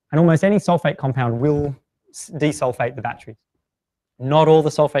cheap, and almost any sulfate compound will desulfate the batteries. Not all the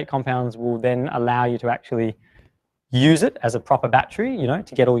sulfate compounds will then allow you to actually use it as a proper battery, you know,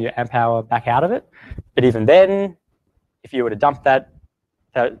 to get all your amp hour back out of it. But even then, if you were to dump that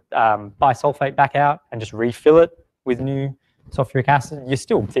bisulfate back out and just refill it with new sulfuric acid, you're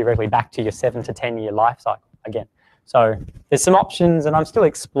still theoretically back to your 7 to 10 year life cycle again. So there's some options, and I'm still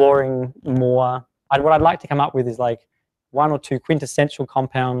exploring more. What I'd like to come up with is like 1 or 2 quintessential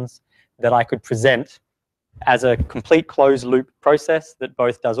compounds that I could present as a complete closed loop process that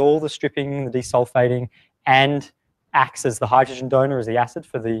both does all the stripping, the desulfating, and acts as the hydrogen donor, as the acid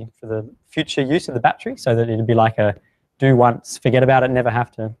for the future use of the battery, so that it'd be like a do once, forget about it, never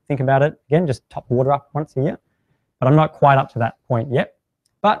have to think about it again, just top water up once a year. But I'm not quite up to that point yet.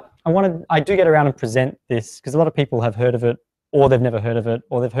 But I do get around and present this because a lot of people have heard of it, or they've never heard of it,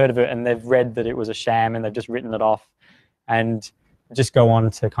 or they've heard of it and they've read that it was a sham and they've just written it off and just go on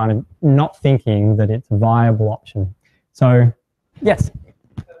to kind of not thinking that it's a viable option. So, yes.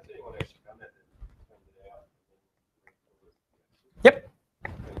 Yep.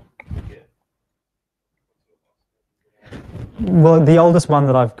 Well, the oldest one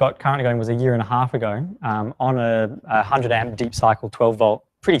that I've got currently going was a 1.5 years ago on a 100 amp deep cycle 12 volt,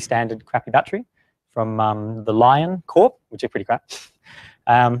 pretty standard crappy battery from the Lion Corp, which is pretty crap.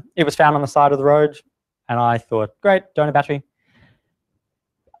 It was found on the side of the road and I thought, great, donor battery.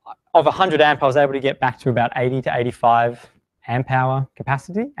 Of 100 amp, I was able to get back to about 80 to 85 amp hour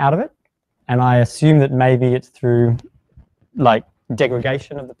capacity out of it. And I assume that maybe it's through like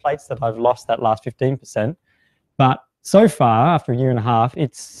degradation of the plates that I've lost that last 15%. But so far, after a 1.5 years,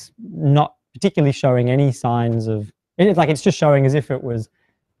 it's not particularly showing any signs of, it's just showing as if it was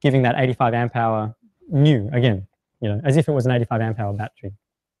giving that 85 amp hour new again, as if it was an 85 amp hour battery.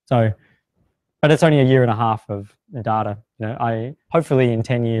 So, but it's only a 1.5 years of data. Hopefully in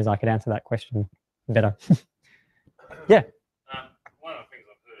 10 years I could answer that question better. Yeah. One of the things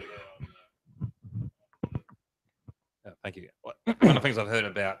I've heard thank you. One of the things I've heard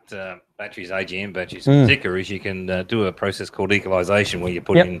about batteries, AGM batteries in particular, is you can do a process called equalization where you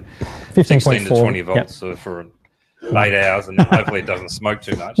put in 16 to 20 volts for 8 hours, and then hopefully it doesn't smoke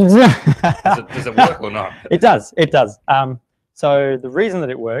too much. Does it work or not? It does. It does. So the reason that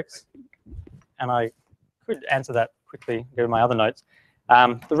it works, and I could answer that quickly, go to my other notes.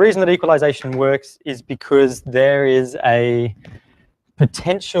 The reason that equalization works is because there is a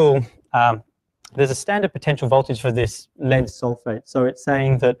potential, there's a standard potential voltage for this lead sulfate. So it's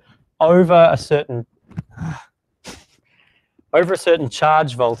saying that over a certain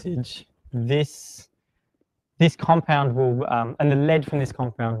charge voltage, this compound will, and the lead from this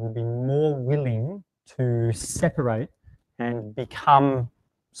compound will be more willing to separate and become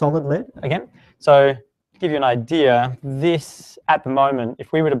solid lead again. So to give you an idea, this at the moment,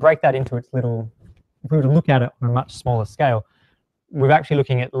 if we were to break that into its little, if we were to look at it on a much smaller scale, we're actually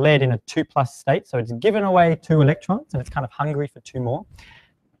looking at lead in a 2+ state. So it's given away 2 electrons and it's kind of hungry for 2 more.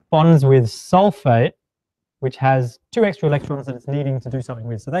 Bonds with sulfate, which has 2 extra electrons that it's needing to do something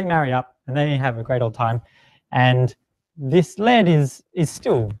with. So they marry up and they have a great old time. And this lead is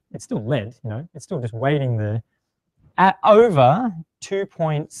still, it's still lead, it's still just waiting there. At over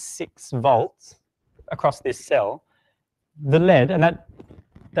 2.6 volts across this cell, the lead, and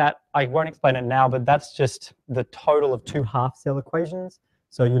that I won't explain it now, but that's just the total of 2 half-cell equations.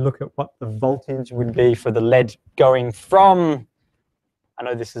 So you look at what the voltage would be for the lead going from, I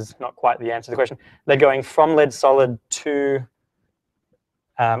know this is not quite the answer to the question, lead going from lead solid to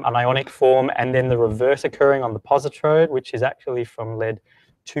an ionic form, and then the reverse occurring on the positrode, which is actually from lead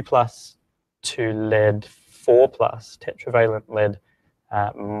 2+ to lead 4+, tetravalent lead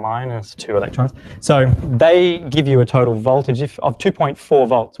minus 2 electrons. So they give you a total voltage of 2.4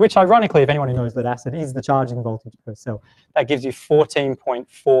 volts, which ironically, if anyone who knows lead acid, is the charging voltage per cell. That gives you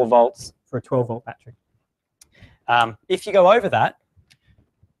 14.4 volts for a 12-volt battery. If you go over that,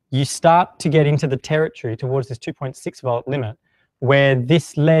 you start to get into the territory towards this 2.6 volt limit, where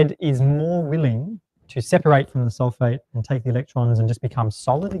this lead is more willing to separate from the sulfate and take the electrons and just become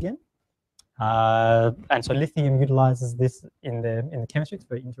solid again. And so lithium utilizes this in the chemistry. It's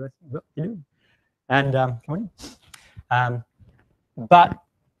very interesting. What you do? And come on. But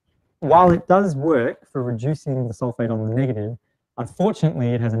while it does work for reducing the sulfate on the negative, unfortunately,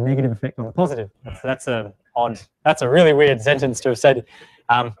 it has a negative effect on the positive. That's a really weird sentence to have said.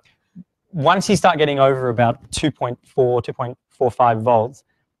 Once you start getting over about 2.4, 2.45 volts,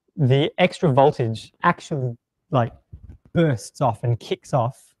 the extra voltage actually bursts off and kicks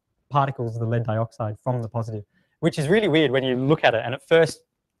off particles of the lead dioxide from the positive, which is really weird when you look at it. And at first,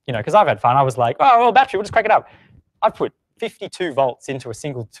 because I've had fun, I was like, oh, well, battery, we'll just crank it up. I've put 52 volts into a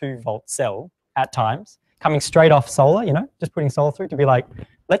single 2-volt cell at times, coming straight off solar, just putting solar through to be like,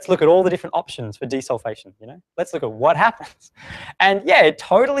 let's look at all the different options for desulfation, let's look at what happens. And yeah, it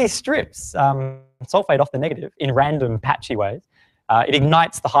totally strips sulfate off the negative in random patchy ways. It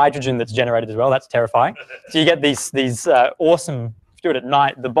ignites the hydrogen that's generated as well. That's terrifying. So you get these awesome, if you do it at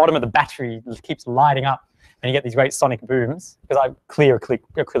night, the bottom of the battery keeps lighting up and you get these great sonic booms, because I clear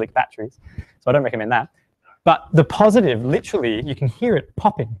acrylic batteries, so I don't recommend that. But the positive, literally, you can hear it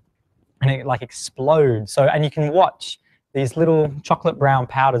popping, and it like explodes. So, and you can watch these little chocolate brown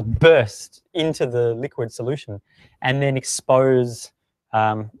powders burst into the liquid solution, and then expose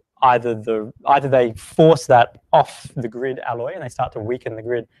either they force that off the grid alloy and they start to weaken the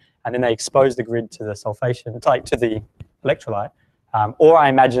grid, and then they expose the grid to the sulfation, like to the electrolyte, or I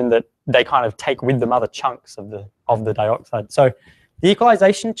imagine that they kind of take with them other chunks of the dioxide. So the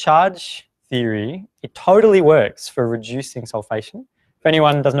equalization charge theory, it totally works for reducing sulfation. If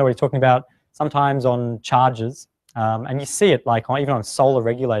anyone doesn't know what he's talking about, sometimes on chargers, and you see it like even on solar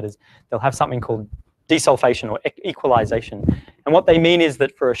regulators, they'll have something called desulfation or equalization. And what they mean is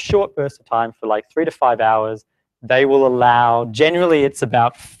that for a short burst of time, for like 3 to 5 hours, they will allow, generally it's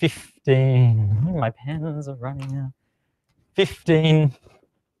about 15, my pens are running out,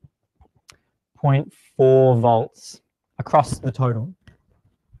 15.4 volts across the total.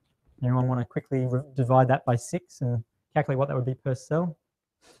 Anyone want to quickly divide that by 6 and calculate what that would be per cell?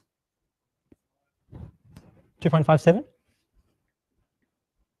 2.57?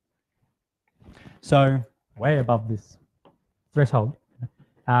 So way above this threshold.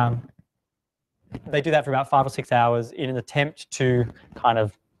 They do that for about 5 or 6 hours in an attempt to kind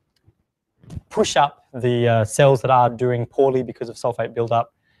of push up the cells that are doing poorly because of sulfate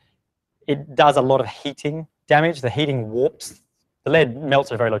buildup. It does a lot of heating damage. The heating warps. The lead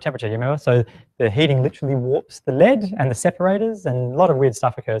melts at a very low temperature, you remember? So the heating literally warps the lead and the separators, and a lot of weird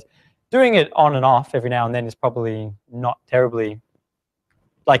stuff occurs. Doing it on and off every now and then is probably not terribly,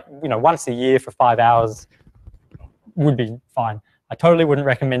 like, you know, once a year for 5 hours would be fine. I totally wouldn't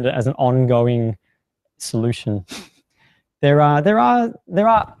recommend it as an ongoing solution. There are a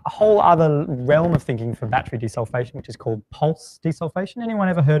whole other realm of thinking for battery desulfation, which is called pulse desulfation. Anyone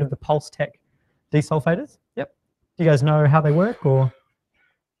ever heard of the Pulse Tech desulfators? Yep. Do you guys know how they work, or?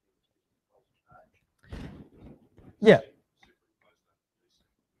 Yeah.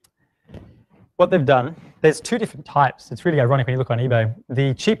 What they've done, there's 2 different types. It's really ironic when you look on eBay.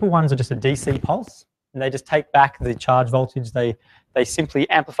 The cheaper ones are just a DC pulse, and they just take back the charge voltage. They simply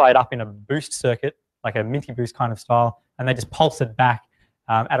amplify it up in a boost circuit, like a Minty Boost kind of style, and they just pulse it back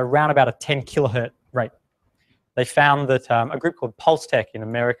at around about a 10 kilohertz rate. They found that a group called Pulse Tech in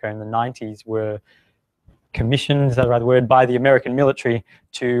America in the 90s were commissioned, is that the right word, by the American military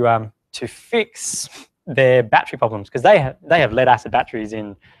to fix their battery problems, because they have lead acid batteries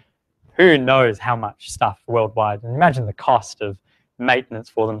in who knows how much stuff worldwide, and imagine the cost of maintenance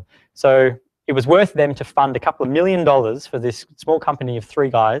for them. So it was worth them to fund a couple of $1 million for this small company of 3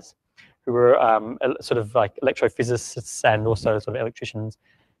 guys who were sort of like electrophysicists and also sort of electricians.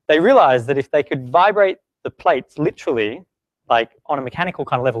 They realized that if they could vibrate the plates literally, like on a mechanical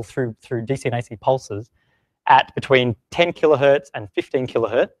kind of level through DC and AC pulses at between 10 kilohertz and 15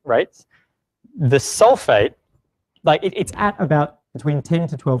 kilohertz rates, the sulfate, like it's at about between 10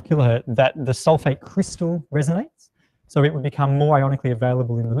 to 12 kilohertz that the sulfate crystal resonates. So it would become more ionically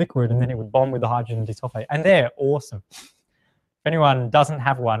available in the liquid, and then it would bond with the hydrogen desulfate. And they're awesome. If anyone doesn't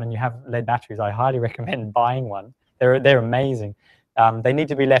have one and you have lead batteries, I highly recommend buying one. They're amazing. They need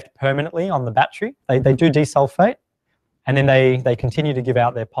to be left permanently on the battery. They do desulfate, and then they continue to give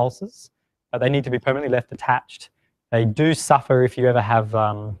out their pulses, but they need to be permanently left attached. They do suffer if you ever have,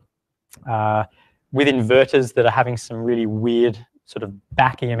 with inverters that are having some really weird sort of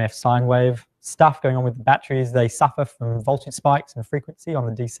back EMF sine wave stuff going on with the batteries, they suffer from voltage spikes and frequency on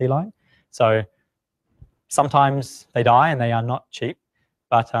the DC line. So sometimes they die, and they are not cheap.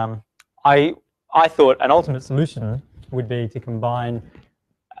 But I thought an ultimate solution would be to combine,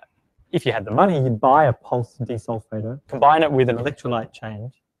 if you had the money, you'd buy a pulse desulfator, combine it with an electrolyte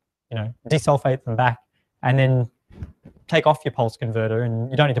change, you know, desulfate them back, and then take off your pulse converter,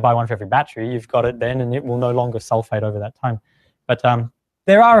 and you don't need to buy one for every battery. You've got it then, and it will no longer sulfate over that time. But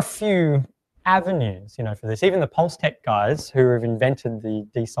there are a few avenues, you know, for this. Even the Pulse Tech guys who have invented the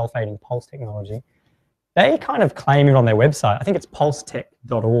desulfating pulse technology, they kind of claim it on their website. I think it's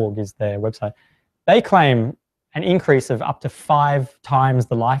pulsetech.org is their website. They claim an increase of up to 5 times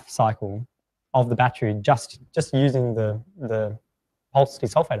the life cycle of the battery just using the pulse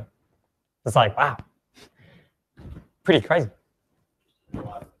desulfator. It's like, wow, pretty crazy.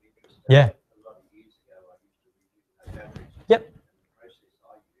 Yeah. Yep.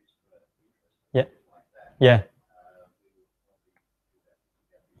 Yep. Yeah.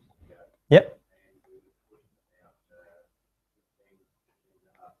 Yep.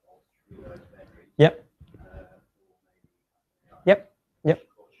 Yep. Yep. Yep.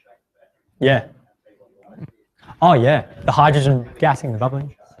 Yeah. Oh yeah, the hydrogen gassing, the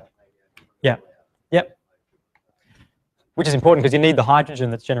bubbling. Yeah. Yep. which is important because you need the hydrogen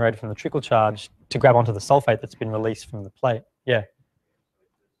that's generated from the trickle charge to grab onto the sulfate that's been released from the plate. Yeah.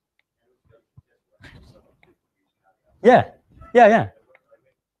 Yeah. Yeah.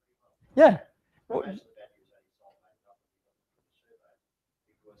 Yeah.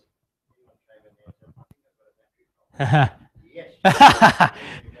 Yeah.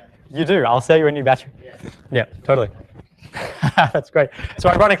 You do. I'll sell you a new battery. Yeah, totally. That's great. So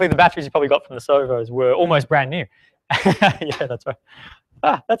ironically, the batteries you probably got from the servos were almost brand new. Yeah, that's right.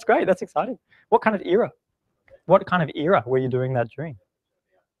 Ah, that's great. That's exciting. What kind of era? What kind of era were you doing that during?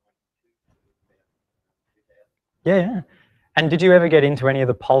 Yeah, yeah. And did you ever get into any of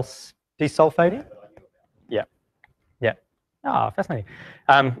the pulse desulfating? Yeah, yeah. Ah, fascinating.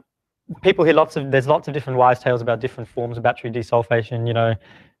 People hear there's lots of different wise tales about different forms of battery desulfation. You know,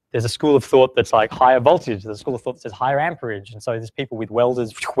 there's a school of thought that's like higher voltage. There's a school of thought that says higher amperage. And so there's people with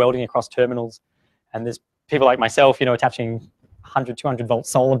welders welding across terminals. And there's people like myself, you know, attaching 100, 200 volt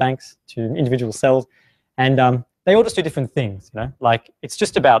solar banks to individual cells. And they all just do different things, you know, like it's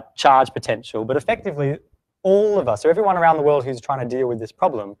just about charge potential, but effectively all of us, so everyone around the world who's trying to deal with this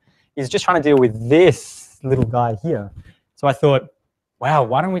problem is just trying to deal with this little guy here. So I thought, wow,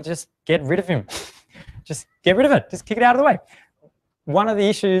 why don't we just get rid of him? Just get rid of it. Just kick it out of the way. One of the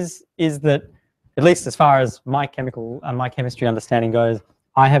issues is that, at least as far as my chemistry understanding goes,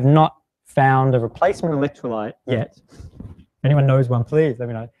 I have not found a replacement electrolyte yet. If anyone knows one, please let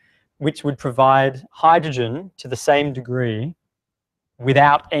me know, which would provide hydrogen to the same degree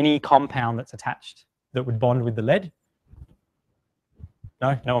without any compound that's attached that would bond with the lead.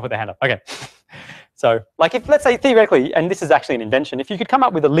 No? No one put their hand up. Okay. So, like if, let's say theoretically, and this is actually an invention, if you could come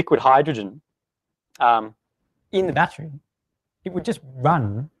up with a liquid hydrogen in the battery, it would just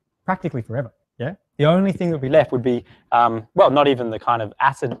run practically forever, yeah? The only thing that would be left would be, well, not even the kind of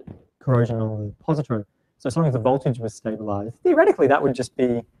acid corrosion on the positron. So as long as the voltage was stabilized, theoretically that would just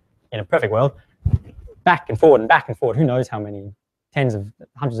be, in a perfect world, back and forward and back and forward. Who knows how many tens of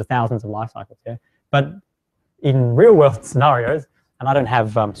hundreds of thousands of life cycles, yeah? But in real world scenarios, and I don't have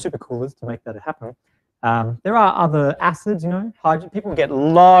supercoolers to make that happen, there are other acids, you know, hydrogen. People get a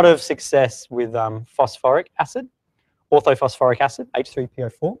lot of success with phosphoric acid, orthophosphoric acid,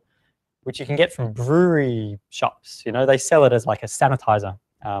 H3PO4, which you can get from brewery shops. You know, they sell it as like a sanitizer.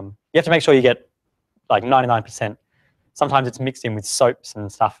 You have to make sure you get like 99%. Sometimes it's mixed in with soaps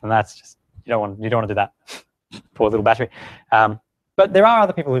and stuff, and that's just, you don't want to do that. Poor little battery. But there are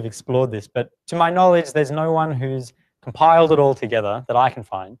other people who've explored this, but to my knowledge, there's no one who's compiled it all together that I can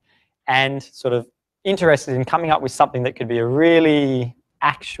find and sort of interested in coming up with something that could be a really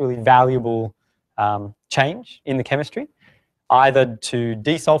actually valuable change in the chemistry, either to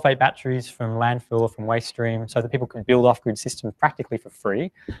desulfate batteries from landfill or from waste stream so that people could build off-grid systems practically for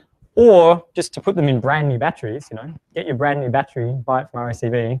free, or just to put them in brand new batteries, you know, get your brand new battery, buy it from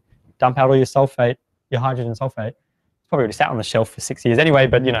RACV, dump out all your sulfate, your hydrogen sulfate. It's probably already sat on the shelf for 6 years anyway,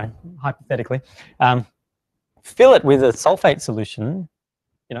 but, you know, hypothetically. Fill it with a sulfate solution.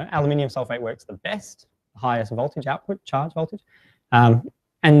 You know, aluminium sulfate works the best, highest voltage output, charge voltage, and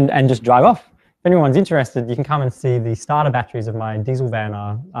just drive off. If anyone's interested, you can come and see the starter batteries of my diesel van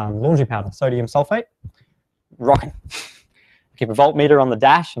are laundry powder, sodium sulfate, rocking. I keep a voltmeter on the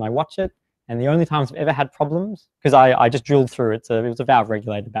dash and I watch it. And the only times I've ever had problems, because I just drilled through, it was a valve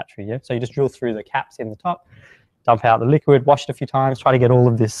regulated battery, yeah? So you just drill through the caps in the top, dump out the liquid, wash it a few times, try to get all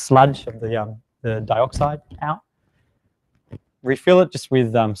of this sludge of the dioxide out. Refill it just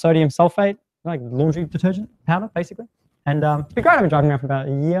with sodium sulfate, like laundry detergent powder, basically. And it's been great. I've been driving around for about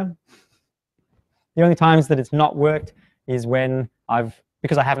a year. The only times that it's not worked is when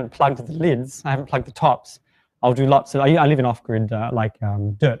because I haven't plugged the lids, I haven't plugged the tops, I'll do lots of, I live in off-grid,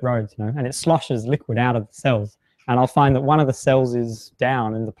 dirt roads, you know, and it sloshes liquid out of the cells. And I'll find that one of the cells is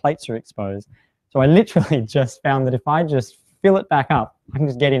down and the plates are exposed. So I literally just found that if I just fill it back up, I can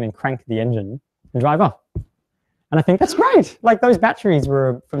just get in and crank the engine and drive off. And I think that's great. Like those batteries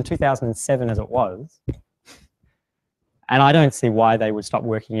were from 2007 as it was. And I don't see why they would stop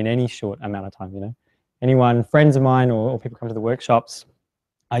working in any short amount of time, you know. Anyone, friends of mine or people come to the workshops,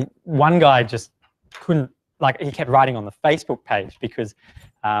 one guy just couldn't, like he kept writing on the Facebook page because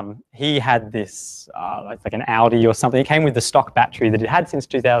he had this, like an Audi or something. It came with the stock battery that it had since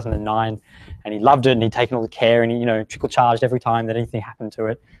 2009 and he loved it and he'd taken all the care and he, you know, trickle charged every time that anything happened to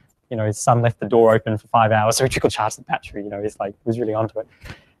it. You know, his son left the door open for 5 hours, so he trickle charged the battery. You know, he's like was really onto it.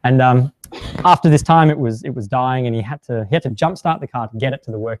 And after this time, it was dying, and he had to jump start the car to get it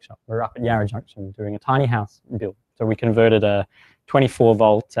to the workshop. We were up at Yarra Junction doing a tiny house build, so we converted a 24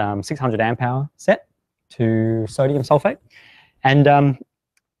 volt 600 amp hour set to sodium sulfate, and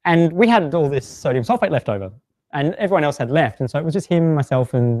we had all this sodium sulfate left over, and everyone else had left. And so it was just him,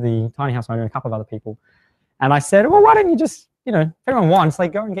 myself, and the tiny house owner and a couple of other people. And I said, well, why don't you just, you know, if everyone wants,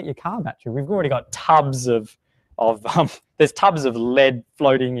 like, go and get your car battery. We've already got tubs there's tubs of lead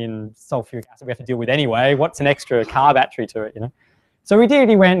floating in sulfuric acid we have to deal with anyway. What's an extra car battery to it, you know? So we did.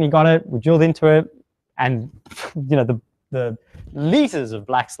 He went and he got it. We drilled into it, and you know, the liters of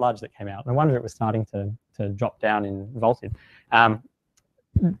black sludge that came out. No wonder it was starting to drop down in voltage.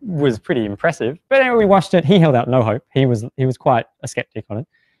 Was pretty impressive. But anyway, we watched it. He held out no hope. He was quite a skeptic on it.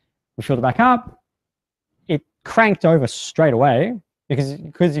 We filled it back up. It cranked over straight away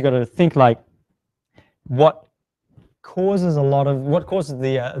because you got to think, like, what causes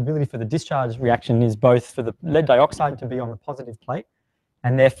the ability for the discharge reaction is both for the lead dioxide to be on the positive plate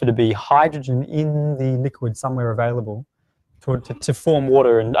and therefore to be hydrogen in the liquid somewhere available to form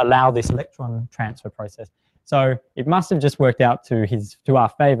water and allow this electron transfer process. So it must have just worked out to our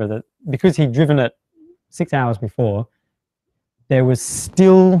favor that because he'd driven it 6 hours before, there was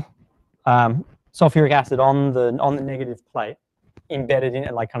still sulfuric acid on the negative plate embedded in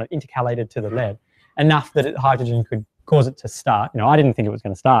it, like kind of intercalated to the lead, enough that hydrogen could cause it to start. You know, I didn't think it was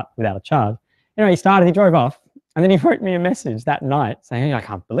going to start without a charge. Anyway, he started, he drove off, and then he wrote me a message that night saying, I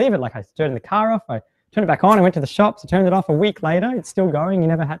can't believe it. Like, I turned the car off, I turned it back on, I went to the shops, I turned it off. A week later, it's still going. You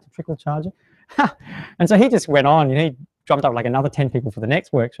never had to trickle charge it. And so he just went on, you know, he jumped up like another 10 people for the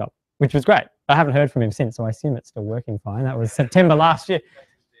next workshop, which was great. I haven't heard from him since, so I assume it's still working fine. That was September last year.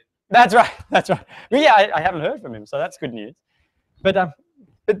 That's right. But yeah, I haven't heard from him, so that's good news. But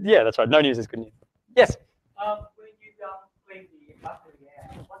yeah, that's right. No news is good news. Yes? When you clean the battery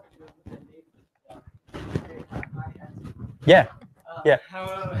out, what do you do? Yeah. Yeah.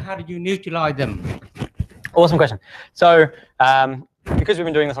 How do you neutralize them? Awesome question. So because we've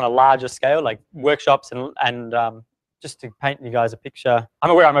been doing this on a larger scale, like workshops and just to paint you guys a picture, I'm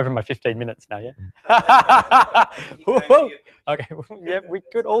aware I'm over my 15 minutes now, yeah? Okay, yeah, we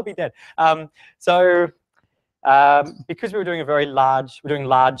could all be dead. Because we were doing large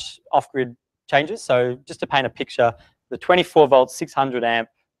off-grid changes, so just to paint a picture, the 24 volt, 600 amp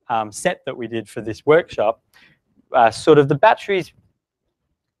set that we did for this workshop, sort of the batteries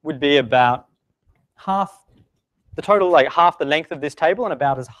would be about half the total, like half the length of this table and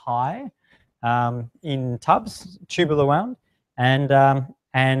about as high in tubs, tubular wound, and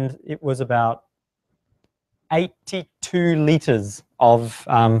it was about 82 liters of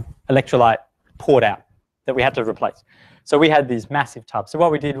electrolyte poured out that we had to replace. So we had these massive tubs. So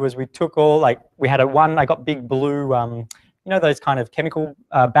what we did was we took I got big blue, you know, those kind of chemical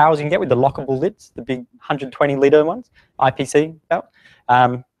barrels you can get with the lockable lids, the big 120 liter ones, IPC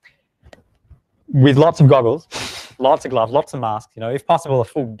barrel, with lots of goggles, lots of gloves, lots of masks, you know, if possible, a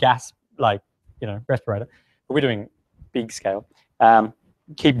full gas, like, you know, respirator. But we're doing big scale.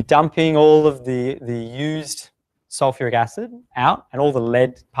 Keep dumping all of the used sulfuric acid out, and all the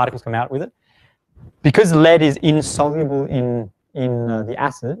lead particles come out with it. Because lead is insoluble in the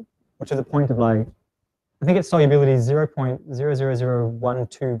acid, which is the point of, like, I think its solubility is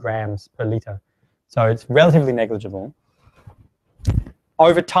 0.00012 grams per liter. So it's relatively negligible.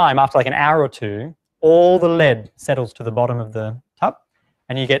 Over time, after like an hour or two, all the lead settles to the bottom of the tub,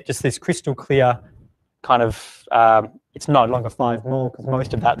 and you get just this crystal clear kind of, it's no longer 5 mol because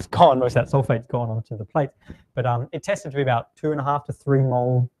most of that's gone, most of that sulfate's gone onto the plate. But it tested to be about 2.5 to 3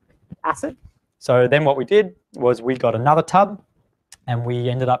 mol acid. So then what we did was we got another tub, and we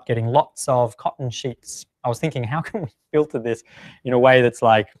ended up getting lots of cotton sheets. I was thinking, how can we filter this in a way that's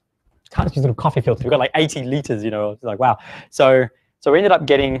like, can't just use a little coffee filter. We've got like 80 liters, you know, it's like, wow. So we ended up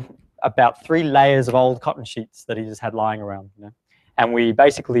getting about 3 layers of old cotton sheets that he just had lying around, you know. And we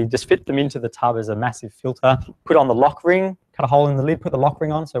basically just fit them into the tub as a massive filter, put on the lock ring, cut a hole in the lid, put the lock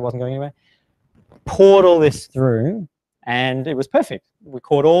ring on so it wasn't going anywhere, poured all this through, and it was perfect. We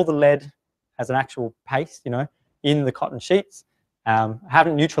caught all the lead as an actual paste, you know, in the cotton sheets.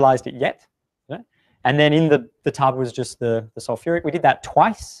 Haven't neutralized it yet, you know? And then in the tub was just the sulfuric. We did that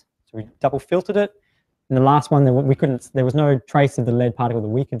twice, so we double filtered it. In the last one, there was no trace of the lead particle that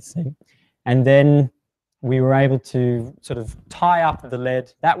we could see. And then we were able to sort of tie up the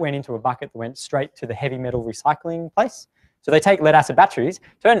lead. That went into a bucket that went straight to the heavy metal recycling place. So they take lead acid batteries.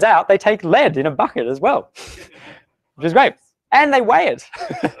 Turns out they take lead in a bucket as well, which is great. And they weigh it.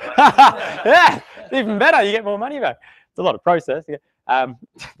 Yeah, even better, you get more money back. It's a lot of process. Yeah.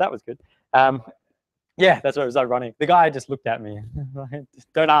 That was good. Yeah, that's what it was ironic. The guy just looked at me.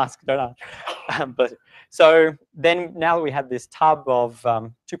 Don't ask. But so then, now that we had this tub of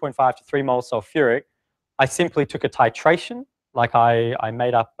 2.5 to 3 moles sulfuric, I simply took a titration. Like I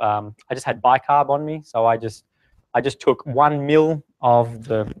made up. I just had bicarb on me, so I just took 1 mil of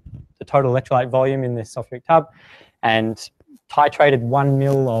the the total electrolyte volume in this sulfuric tub and titrated 1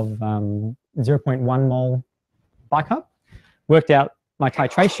 ml of 0.1 mole bicarb. Worked out my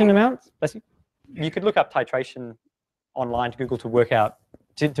titration amount. You could look up titration online to Google to work out,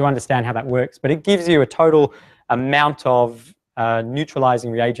 to understand how that works, but it gives you a total amount of neutralizing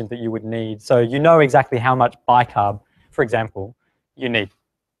reagent that you would need. So you know exactly how much bicarb, for example, you need.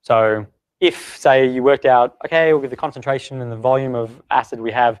 So if, say, you worked out, okay, with the concentration and the volume of acid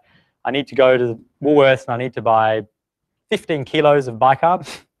we have, I need to go to Woolworths and I need to buy 15 kilos of bicarb.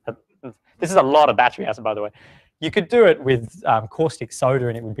 This is a lot of battery acid, by the way. You could do it with caustic soda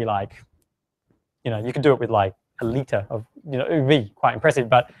and it would be like, you could do it with like a liter of, it would be quite impressive,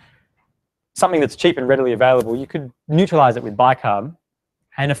 but something that's cheap and readily available, you could neutralize it with bicarb,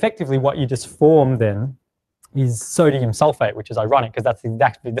 and effectively what you just form then is sodium sulfate, which is ironic because that's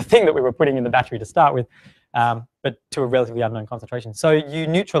exactly the thing that we were putting in the battery to start with, but to a relatively unknown concentration. So you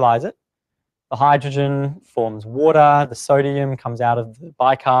neutralize it, the hydrogen forms water, the sodium comes out of the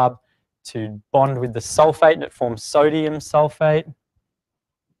bicarb to bond with the sulfate, and it forms sodium sulfate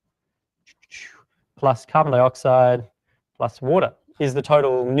plus carbon dioxide plus water is the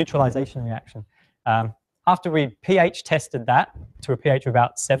total neutralization reaction. After we pH tested that to a pH of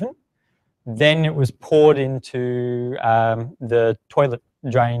about 7, then it was poured into the toilet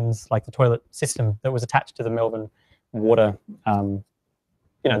drains, like the toilet system that was attached to the Melbourne water,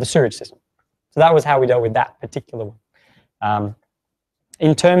 the sewage system. So that was how we dealt with that particular one.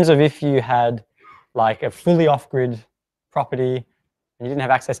 In terms of if you had like a fully off-grid property and you didn't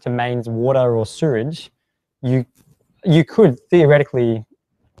have access to mains water or sewage, you could theoretically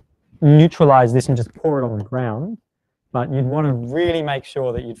neutralize this and just pour it on the ground, but you'd want to really make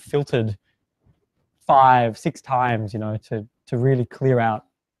sure that you'd filtered 5-6 times, to really clear out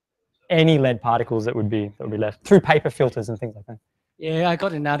any lead particles that would be left through paper filters and things like that. Yeah, I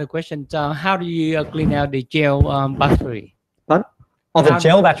got another question. How do you clean out the gel battery? Pardon? Oh, the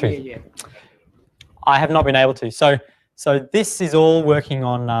gel battery. Yeah. I have not been able to. So this is all working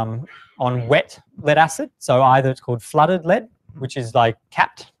on wet lead acid. So either it's called flooded lead, which is like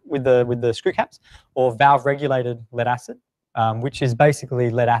capped with the screw caps, or valve regulated lead acid, which is basically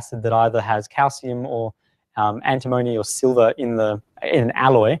lead acid that either has calcium or antimony or silver in an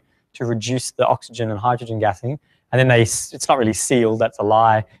alloy to reduce the oxygen and hydrogen gassing. And then it's not really sealed, that's a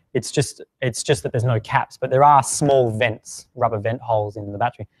lie. It's just that there's no caps, but there are small vents, rubber vent holes in the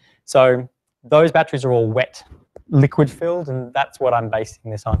battery. So those batteries are all wet, liquid filled, and that's what I'm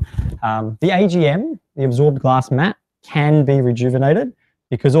basing this on. The AGM, the absorbed glass mat, can be rejuvenated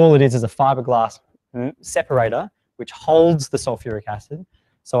because all it is a fiberglass separator which holds the sulfuric acid.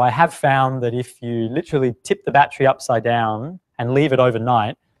 So I have found that if you literally tip the battery upside down and leave it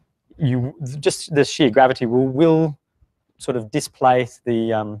overnight, just the sheer gravity will sort of displace the,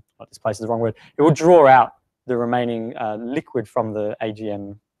 not displace is the wrong word, it will draw out the remaining liquid from the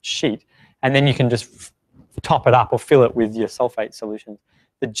AGM sheet, and then you can just top it up or fill it with your sulfate solutions.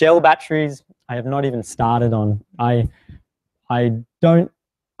 The gel batteries, I have not even started on. I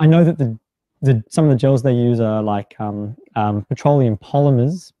know that some of the gels they use are like petroleum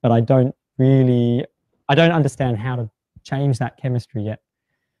polymers, but I don't understand how to change that chemistry yet.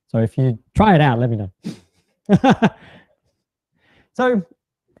 So if you try it out, let me know. So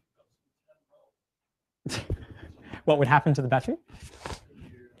what would happen to the battery?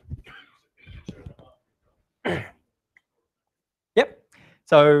 Yep.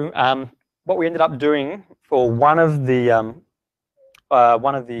 So what we ended up doing for one of the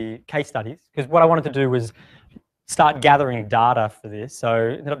case studies, because what I wanted to do was start gathering data for this. So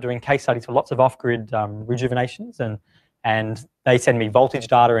I ended up doing case studies for lots of off-grid rejuvenations, and they send me voltage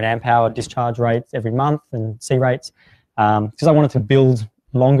data and amp hour discharge rates every month and C rates, because I wanted to build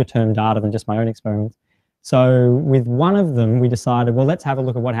longer term data than just my own experiments. So with one of them, we decided, well, let's have a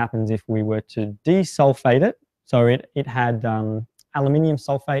look at what happens if we were to de-sulphate it. So it had aluminium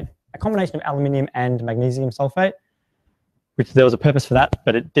sulfate, a combination of aluminium and magnesium sulfate, which there was a purpose for that,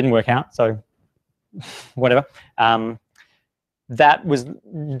 but it didn't work out, so whatever. That was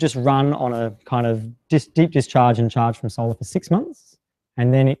just run on a kind of deep discharge and charge from solar for 6 months.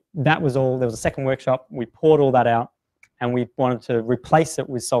 And then that was all, there was a second workshop, we poured all that out, and we wanted to replace it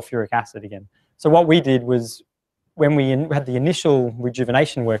with sulfuric acid again. So what we did was, when we had the initial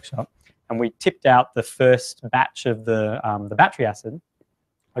rejuvenation workshop, and we tipped out the first batch of the battery acid,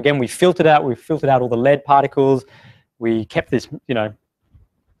 again, we filtered out all the lead particles. We kept this,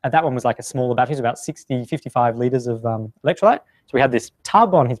 that one was like a smaller battery, it was about 55 litres of electrolyte. So we had this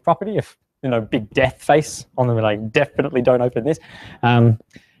tub on his property of, big death face on them, like, definitely don't open this.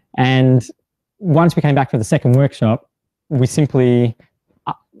 And once we came back for the second workshop, we simply,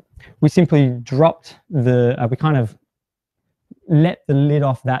 we simply dropped we kind of let the lid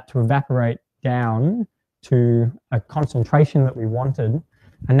off that to evaporate down to a concentration that we wanted,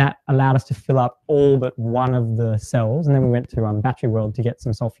 and that allowed us to fill up all but one of the cells. And then we went to Battery World to get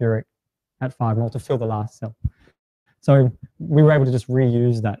some sulfuric at 5 mol to fill the last cell. So we were able to just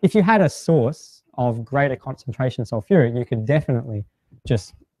reuse that. If you had a source of greater concentration sulfuric, you could definitely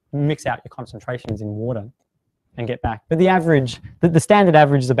just mix out your concentrations in water and get back. But the average, the standard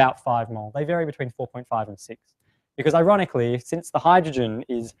average is about 5 mol. They vary between 4.5 and 6. Because ironically, since the hydrogen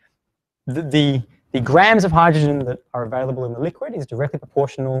is, the grams of hydrogen that are available in the liquid is directly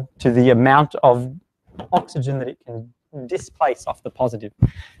proportional to the amount of oxygen that it can displace off the positive.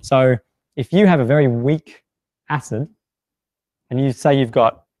 So if you have a very weak acid, and you say you've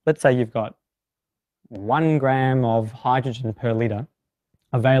got, let's say you've got 1 gram of hydrogen per liter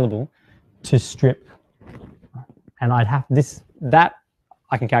available to strip, and I'd have that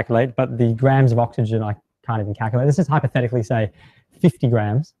I can calculate, but the grams of oxygen I can't even calculate. Let's just hypothetically say 50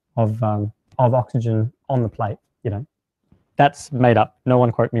 grams of oxygen on the plate, that's made up. No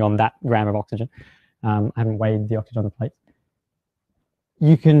one quote me on that gram of oxygen. I haven't weighed the oxygen on the plate.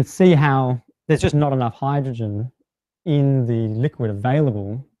 You can see how there's just not enough hydrogen in the liquid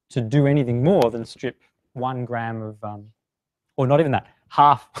available to do anything more than strip 1 gram of, or not even that,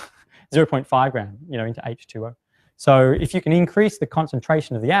 half, 0.5 gram, into H2O. So if you can increase the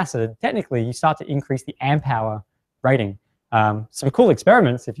concentration of the acid, technically you start to increase the amp hour rating. Some cool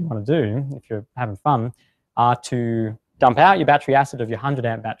experiments, if you want to do, if you're having fun, are to dump out your battery acid of your 100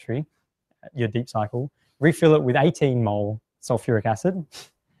 amp battery, your deep cycle, refill it with 18 mol sulfuric acid,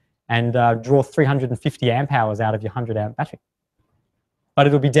 and draw 350 amp hours out of your 100 amp battery. But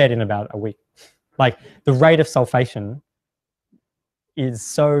it'll be dead in about a week. Like, the rate of sulfation is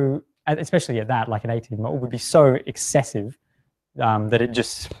so, especially at that, like an 18 mol, would be so excessive that it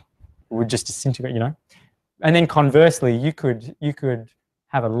just would just disintegrate, And then conversely, you could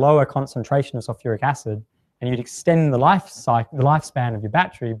have a lower concentration of sulfuric acid, and you'd extend the lifespan of your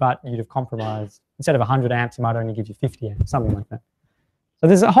battery, but you'd have compromised, instead of 100 amps, it might only give you 50 amps, something like that. So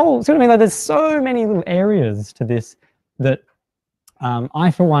there's a whole, see what I mean? Like, there's so many little areas to this that I,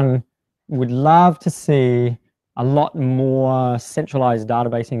 for one, would love to see a lot more centralized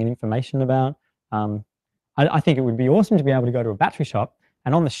databasing and information about. I think it would be awesome to be able to go to a battery shop,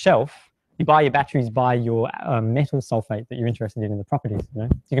 and on the shelf, you buy your batteries by your metal sulfate that you're interested in the properties. You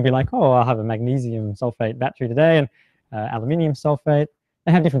can be like, oh, I'll have a magnesium sulfate battery today, and aluminium sulfate.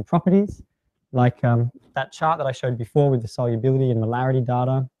 They have different properties. Like that chart that I showed before with the solubility and molarity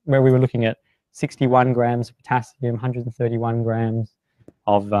data, where we were looking at 61 grams of potassium, 131 grams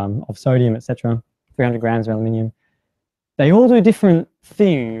of sodium, etc., 300 grams of aluminium. They all do different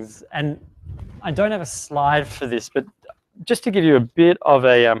things, and I don't have a slide for this, but just to give you a bit of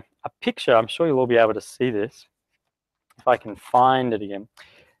a picture, I'm sure you'll all be able to see this, if I can find it again.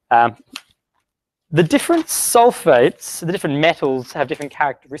 The different sulfates, the different metals have different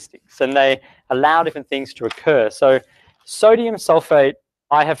characteristics, and they allow different things to occur. So sodium sulfate,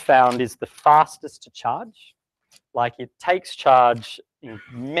 I have found, is the fastest to charge. Like, it takes charge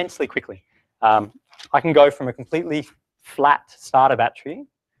immensely quickly. I can go from a completely flat starter battery,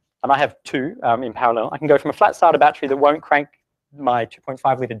 and I have 2 in parallel. I can go from a flat starter battery that won't crank my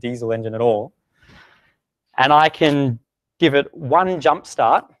 2.5 litre diesel engine at all, and I can give it 1 jump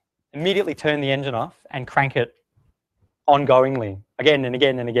start, immediately turn the engine off, and crank it ongoingly, again and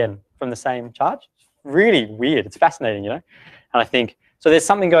again and again, from the same charge. Really weird. It's fascinating, And I think, so there's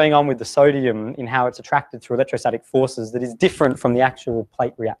something going on with the sodium in how it's attracted through electrostatic forces that is different from the actual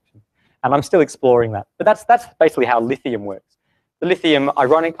plate reaction. And I'm still exploring that. But that's basically how lithium works. The lithium,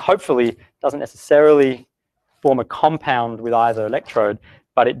 hopefully, doesn't necessarily form a compound with either electrode,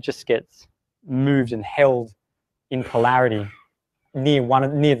 but it just gets moved and held in polarity near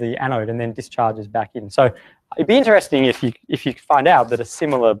the anode, and then discharges back in. So it'd be interesting if you find out that a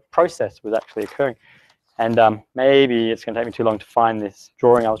similar process was actually occurring. And maybe it's going to take me too long to find this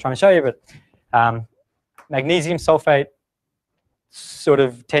drawing I was trying to show you, but magnesium sulfate sort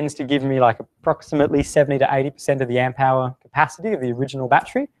of tends to give me like approximately 70 to 80% of the amp hour capacity of the original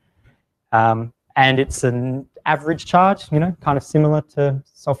battery. And it's an average charge, kind of similar to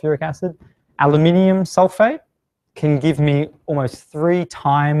sulfuric acid. Aluminium sulfate can give me almost 3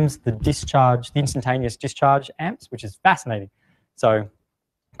 times the discharge, the instantaneous discharge amps, which is fascinating. So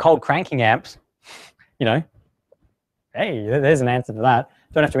cold cranking amps, hey, there's an answer to that.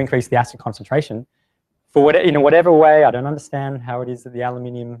 Don't have to increase the acid concentration. For whatever way, I don't understand how it is that the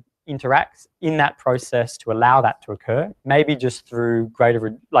aluminium interacts in that process to allow that to occur. Maybe just through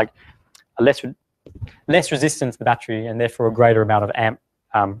greater, like a less resistance to the battery, and therefore a greater amount of amp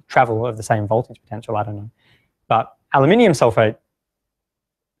travel of the same voltage potential, I don't know. But aluminium sulfate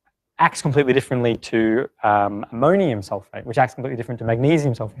acts completely differently to ammonium sulfate, which acts completely different to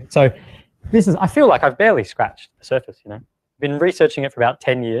magnesium sulfate. So this is, I feel like I've barely scratched the surface, you know. Been researching it for about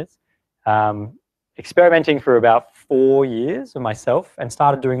 10 years, experimenting for about 4 years with myself, and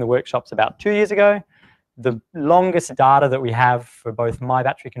started doing the workshops about 2 years ago. The longest data that we have for both my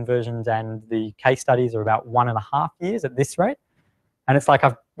battery conversions and the case studies are about 1.5 years at this rate. And it's like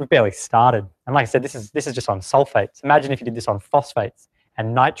we've barely started. And like I said, this is just on sulfates. Imagine if you did this on phosphates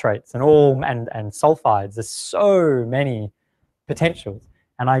and nitrates and and sulfides. There's so many potentials.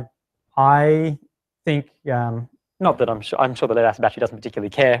 And I think, not that I'm sure the lead acid battery doesn't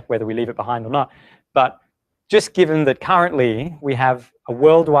particularly care whether we leave it behind or not, but just given that currently we have a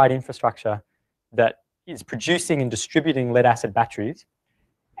worldwide infrastructure that is producing and distributing lead acid batteries,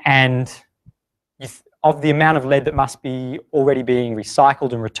 and of the amount of lead that must be already being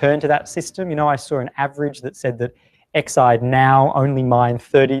recycled and returned to that system, you know, I saw an average that said that Exide now only mine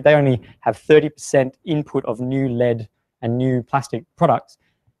they only have 30% input of new lead and new plastic products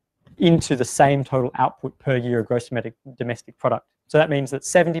into the same total output per year of gross domestic product. So that means that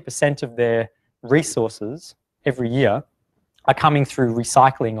 70% of their resources every year are coming through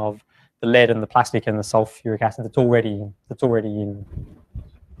recycling of the lead and the plastic and the sulfuric acid that's already in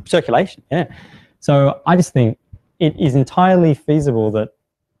circulation. Yeah. So I just think it is entirely feasible that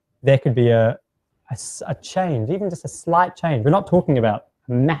there could be a change, even just a slight change. We're not talking about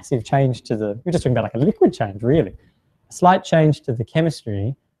a massive change we're just talking about like a liquid change, really. A slight change to the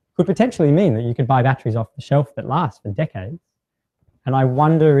chemistry could potentially mean that you could buy batteries off the shelf that last for decades. And I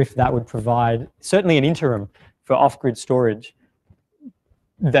wonder if that would provide certainly an interim for off-grid storage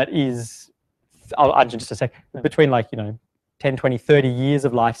that is, I'll just a sec, between like, you know, 10, 20, 30 years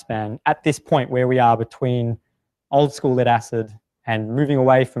of lifespan at this point where we are between old school lead acid and moving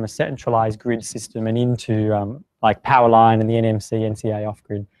away from a centralized grid system and into like Powerline and the NMC, NCA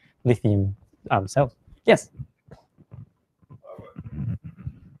off-grid lithium cells. Yes?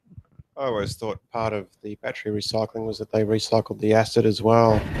 I always thought part of the battery recycling was that they recycled the acid as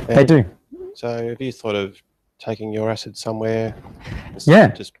well. They do. So have you thought of taking your acid somewhere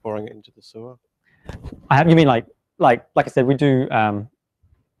instead of just pouring it into the sewer? You mean like I said, we do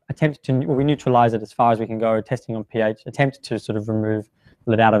we neutralize it as far as we can go, testing on pH, attempt to sort of remove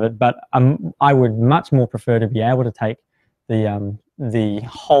lead out of it. But I would much more prefer to be able to take the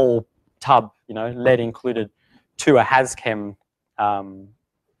whole tub, you know, lead included, to a HazChem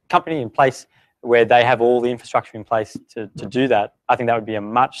company in place where they have all the infrastructure in place to do that. I think that would be a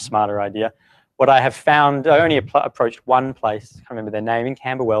much smarter idea. What I have found, I only approached one place, I can't remember their name, in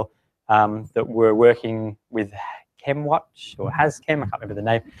Camberwell, that were working with ChemWatch or HazChem, I can't remember the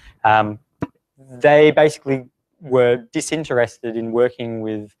name. They basically were disinterested in working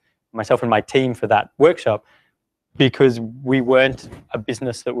with myself and my team for that workshop because we weren't a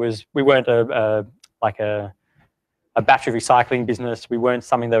business that was, we weren't like a battery recycling business. We weren't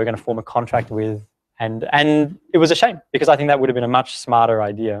something they were going to form a contract with. And it was a shame because I think that would have been a much smarter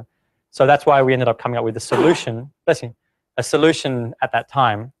idea. So that's why we ended up coming up with a solution, a solution at that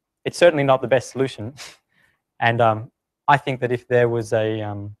time. It's certainly not the best solution. And I think that if there was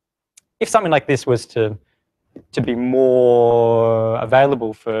if something like this was to be more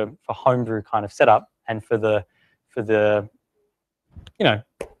available for homebrew kind of setup and for the you know,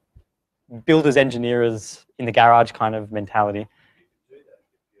 builders, engineers in the garage kind of mentality.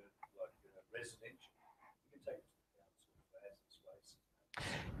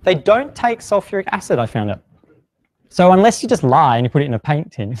 They don't take sulfuric acid, I found out. So unless you just lie and you put it in a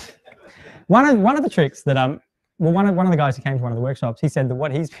paint tin. One of the tricks that well, one of the guys who came to one of the workshops, he said that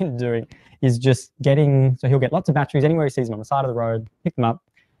what he's been doing is just so he'll get lots of batteries anywhere he sees them on the side of the road, pick them up,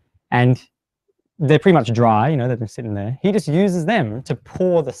 and they're pretty much dry, you know, they've been sitting there. He just uses them to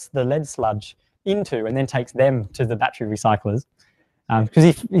pour the lead sludge into and then takes them to the battery recyclers.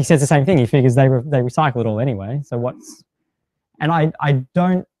 Because he says the same thing, he figures they recycle it all anyway, so what's... And I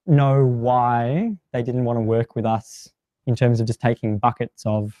don't know why they didn't want to work with us in terms of just taking buckets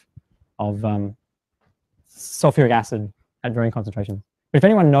of sulfuric acid at varying concentrations. But if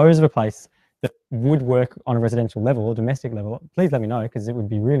anyone knows of a place that would work on a residential level or domestic level, please let me know because it would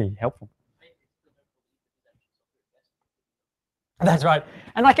be really helpful. That's right.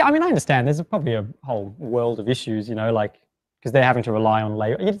 And like, I mean, I understand there's probably a whole world of issues, you know, like, because they're having to rely on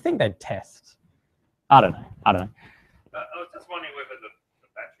labor. You'd think they'd test. I don't know. I was just wondering whether the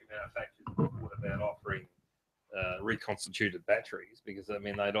battery manufacturers thought about offering reconstituted batteries, because I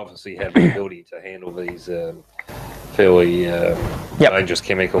mean they'd obviously have the ability to handle these fairly dangerous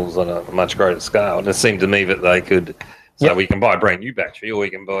chemicals on a much greater scale. And it seemed to me that they could So Yep. we can buy a brand new battery, or we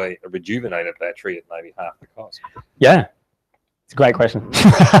can buy a rejuvenated battery at maybe half the cost. Yeah, it's a great question.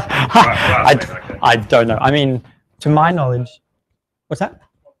 I don't know. I mean, to my knowledge, what's that?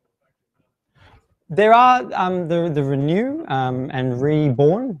 There are the Renew and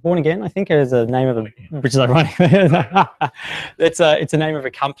Reborn, Born Again, I think is a name of a, which is ironic. It's a name of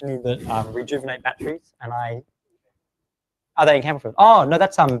a company that rejuvenate batteries, and are they in Campbellfield? Oh no,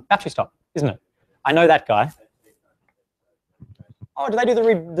 that's Battery Stop, isn't it? I know that guy. Oh, do they do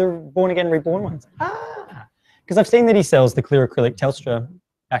the Born Again, Reborn ones? Ah, because I've seen that he sells the clear acrylic Telstra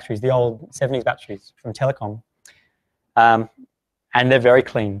batteries, the old 70s batteries from Telecom. And they're very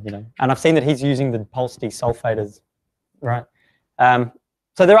clean, you know. And I've seen that he's using the pulse de-sulphators, right?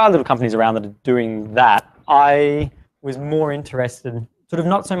 So there are little companies around that are doing that. I was more interested, sort of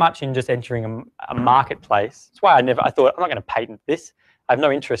not so much in just entering a marketplace. That's why I thought, I'm not going to patent this. I have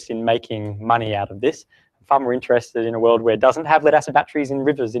no interest in making money out of this. I'm far more interested in a world where it doesn't have lead acid batteries in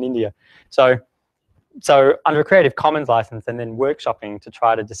rivers in India. So under a Creative Commons license, and then workshopping to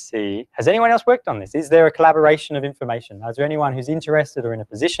try to just see, has anyone else worked on this? Is there a collaboration of information? Is there anyone who's interested or in a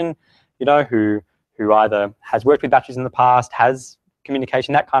position, you know, who either has worked with batteries in the past, has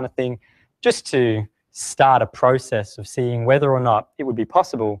communication, that kind of thing, just to start a process of seeing whether or not it would be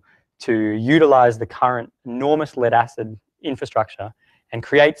possible to utilize the current enormous lead acid infrastructure and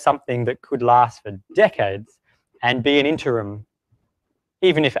create something that could last for decades and be an interim,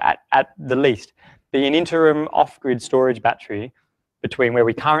 even if at the least, be an interim off-grid storage battery between where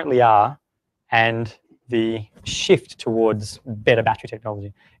we currently are and the shift towards better battery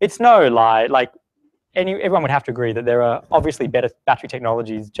technology. It's no lie, like everyone would have to agree that there are obviously better battery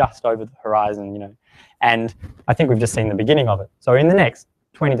technologies just over the horizon, you know, and I think we've just seen the beginning of it. So in the next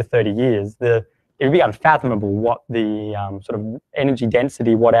 20 to 30 years, it would be unfathomable what the sort of energy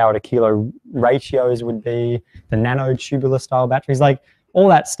density, watt-hour to kilo ratios would be, the nano-tubular style batteries, like all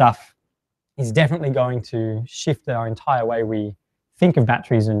that stuff is definitely going to shift our entire way we think of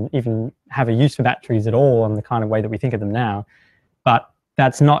batteries and even have a use for batteries at all on the kind of way that we think of them now. But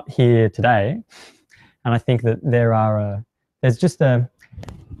that's not here today. And I think that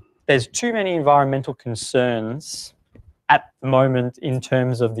there's too many environmental concerns at the moment in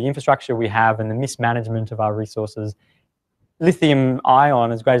terms of the infrastructure we have and the mismanagement of our resources. Lithium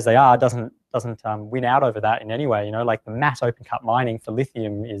ion, as great as they are, doesn't win out over that in any way. You know, like the mass open cut mining for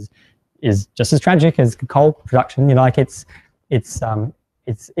lithium is just as tragic as coal production. You know, like it's in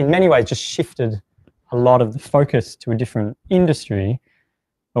many ways just shifted a lot of the focus to a different industry,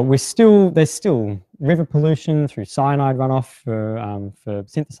 but there's still river pollution through cyanide runoff for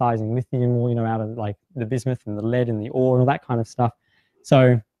synthesizing lithium, or, you know, out of like the bismuth and the lead in the ore and all that kind of stuff.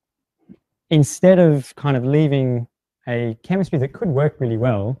 So instead of kind of leaving a chemistry that could work really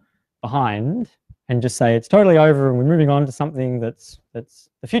well behind and just say it's totally over and we're moving on to something that's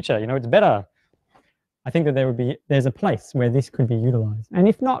the future, you know, it's better, I think that there's a place where this could be utilized. And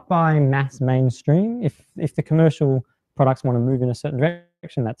if not by mass mainstream, if the commercial products want to move in a certain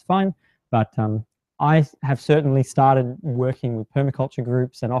direction, that's fine. But I have certainly started working with permaculture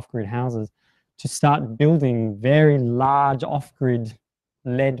groups and off-grid houses to start building very large off-grid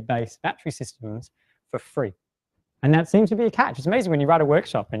lead-based battery systems for free. And that seems to be a catch. It's amazing when you write a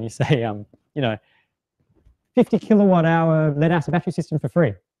workshop and you say, you know, 50 kilowatt hour lead acid battery system for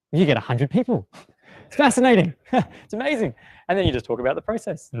free. You get 100 people. It's fascinating. It's amazing. And then you just talk about the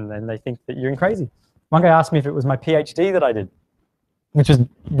process, and then they think that you're crazy. One guy asked me if it was my PhD that I did, which was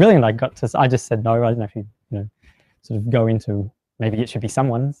brilliant. I just said no. I didn't actually, you know, sort of go into, maybe it should be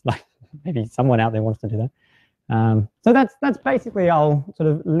someone's, like maybe someone out there wants to do that. So that's basically, I'll sort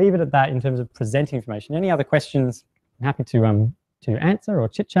of leave it at that in terms of presenting information. Any other questions, I'm happy to answer or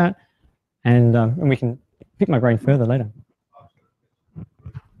chit chat, and we can pick my brain further later.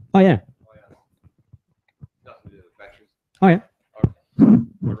 Oh yeah. Nothing to do with batteries. Oh yeah. I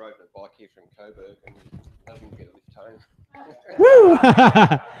rode a bike here from Coburg and doesn't get a lift home. Woo! There's a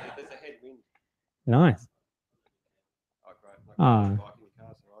headwind. Nice. Oh, great. Ah.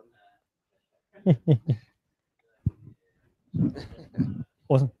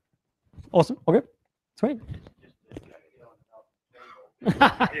 Awesome. Awesome. Okay. Sweet.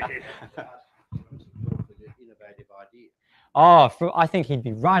 Oh, I think he'd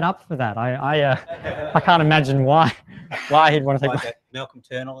be right up for that. I can't imagine why he'd want to take. Like that Malcolm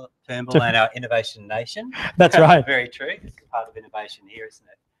Turnbull and our Innovation Nation. That's right. Very true. This is part of innovation here, isn't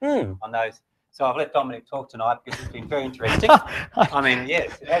it? On those. So I've let Dominic talk tonight because it's been very interesting. I mean,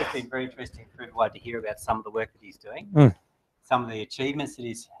 yes, it has been very interesting for everyone to hear about some of the work that he's doing, some of the achievements that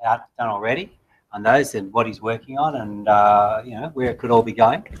he's done already on those, and what he's working on, and you know, where it could all be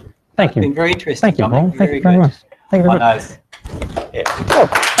going. Thank you. It's been very interesting. Thank you, Dominic. Paul. Thank you very much. Thank you on very much. those. Yeah. Oh,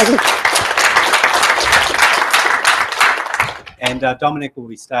 thank you. And Dominic will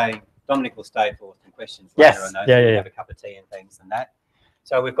be staying. Dominic will stay for some questions Yes. later. I know. Yeah, so yeah, we'll yeah. have a cup of tea and things and that.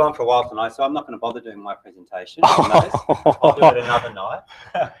 So we've gone for a while tonight, so I'm not going to bother doing my presentation on those. I'll do it another night.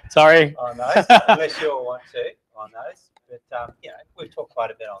 Sorry. On those, unless you all want to on those. But you know, we've talked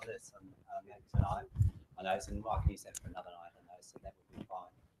quite a bit on this tonight on those, and I can use that for another night on those, so that would be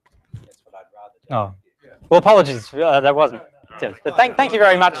fine. That's what I'd rather do. Oh, well, apologies. That wasn't. Yeah. But thank you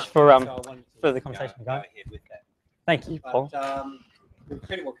very much for the conversation, Go guys. ahead with that. Thank you, Paul. But we've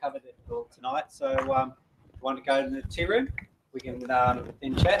pretty well covered it all tonight. So if you want to go to the tea room, we can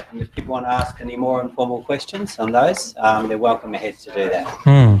then chat. And if people want to ask any more informal questions on those, they're welcome ahead to do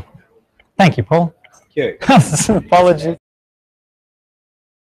that. Thank you, Paul. Thank you. Apologies.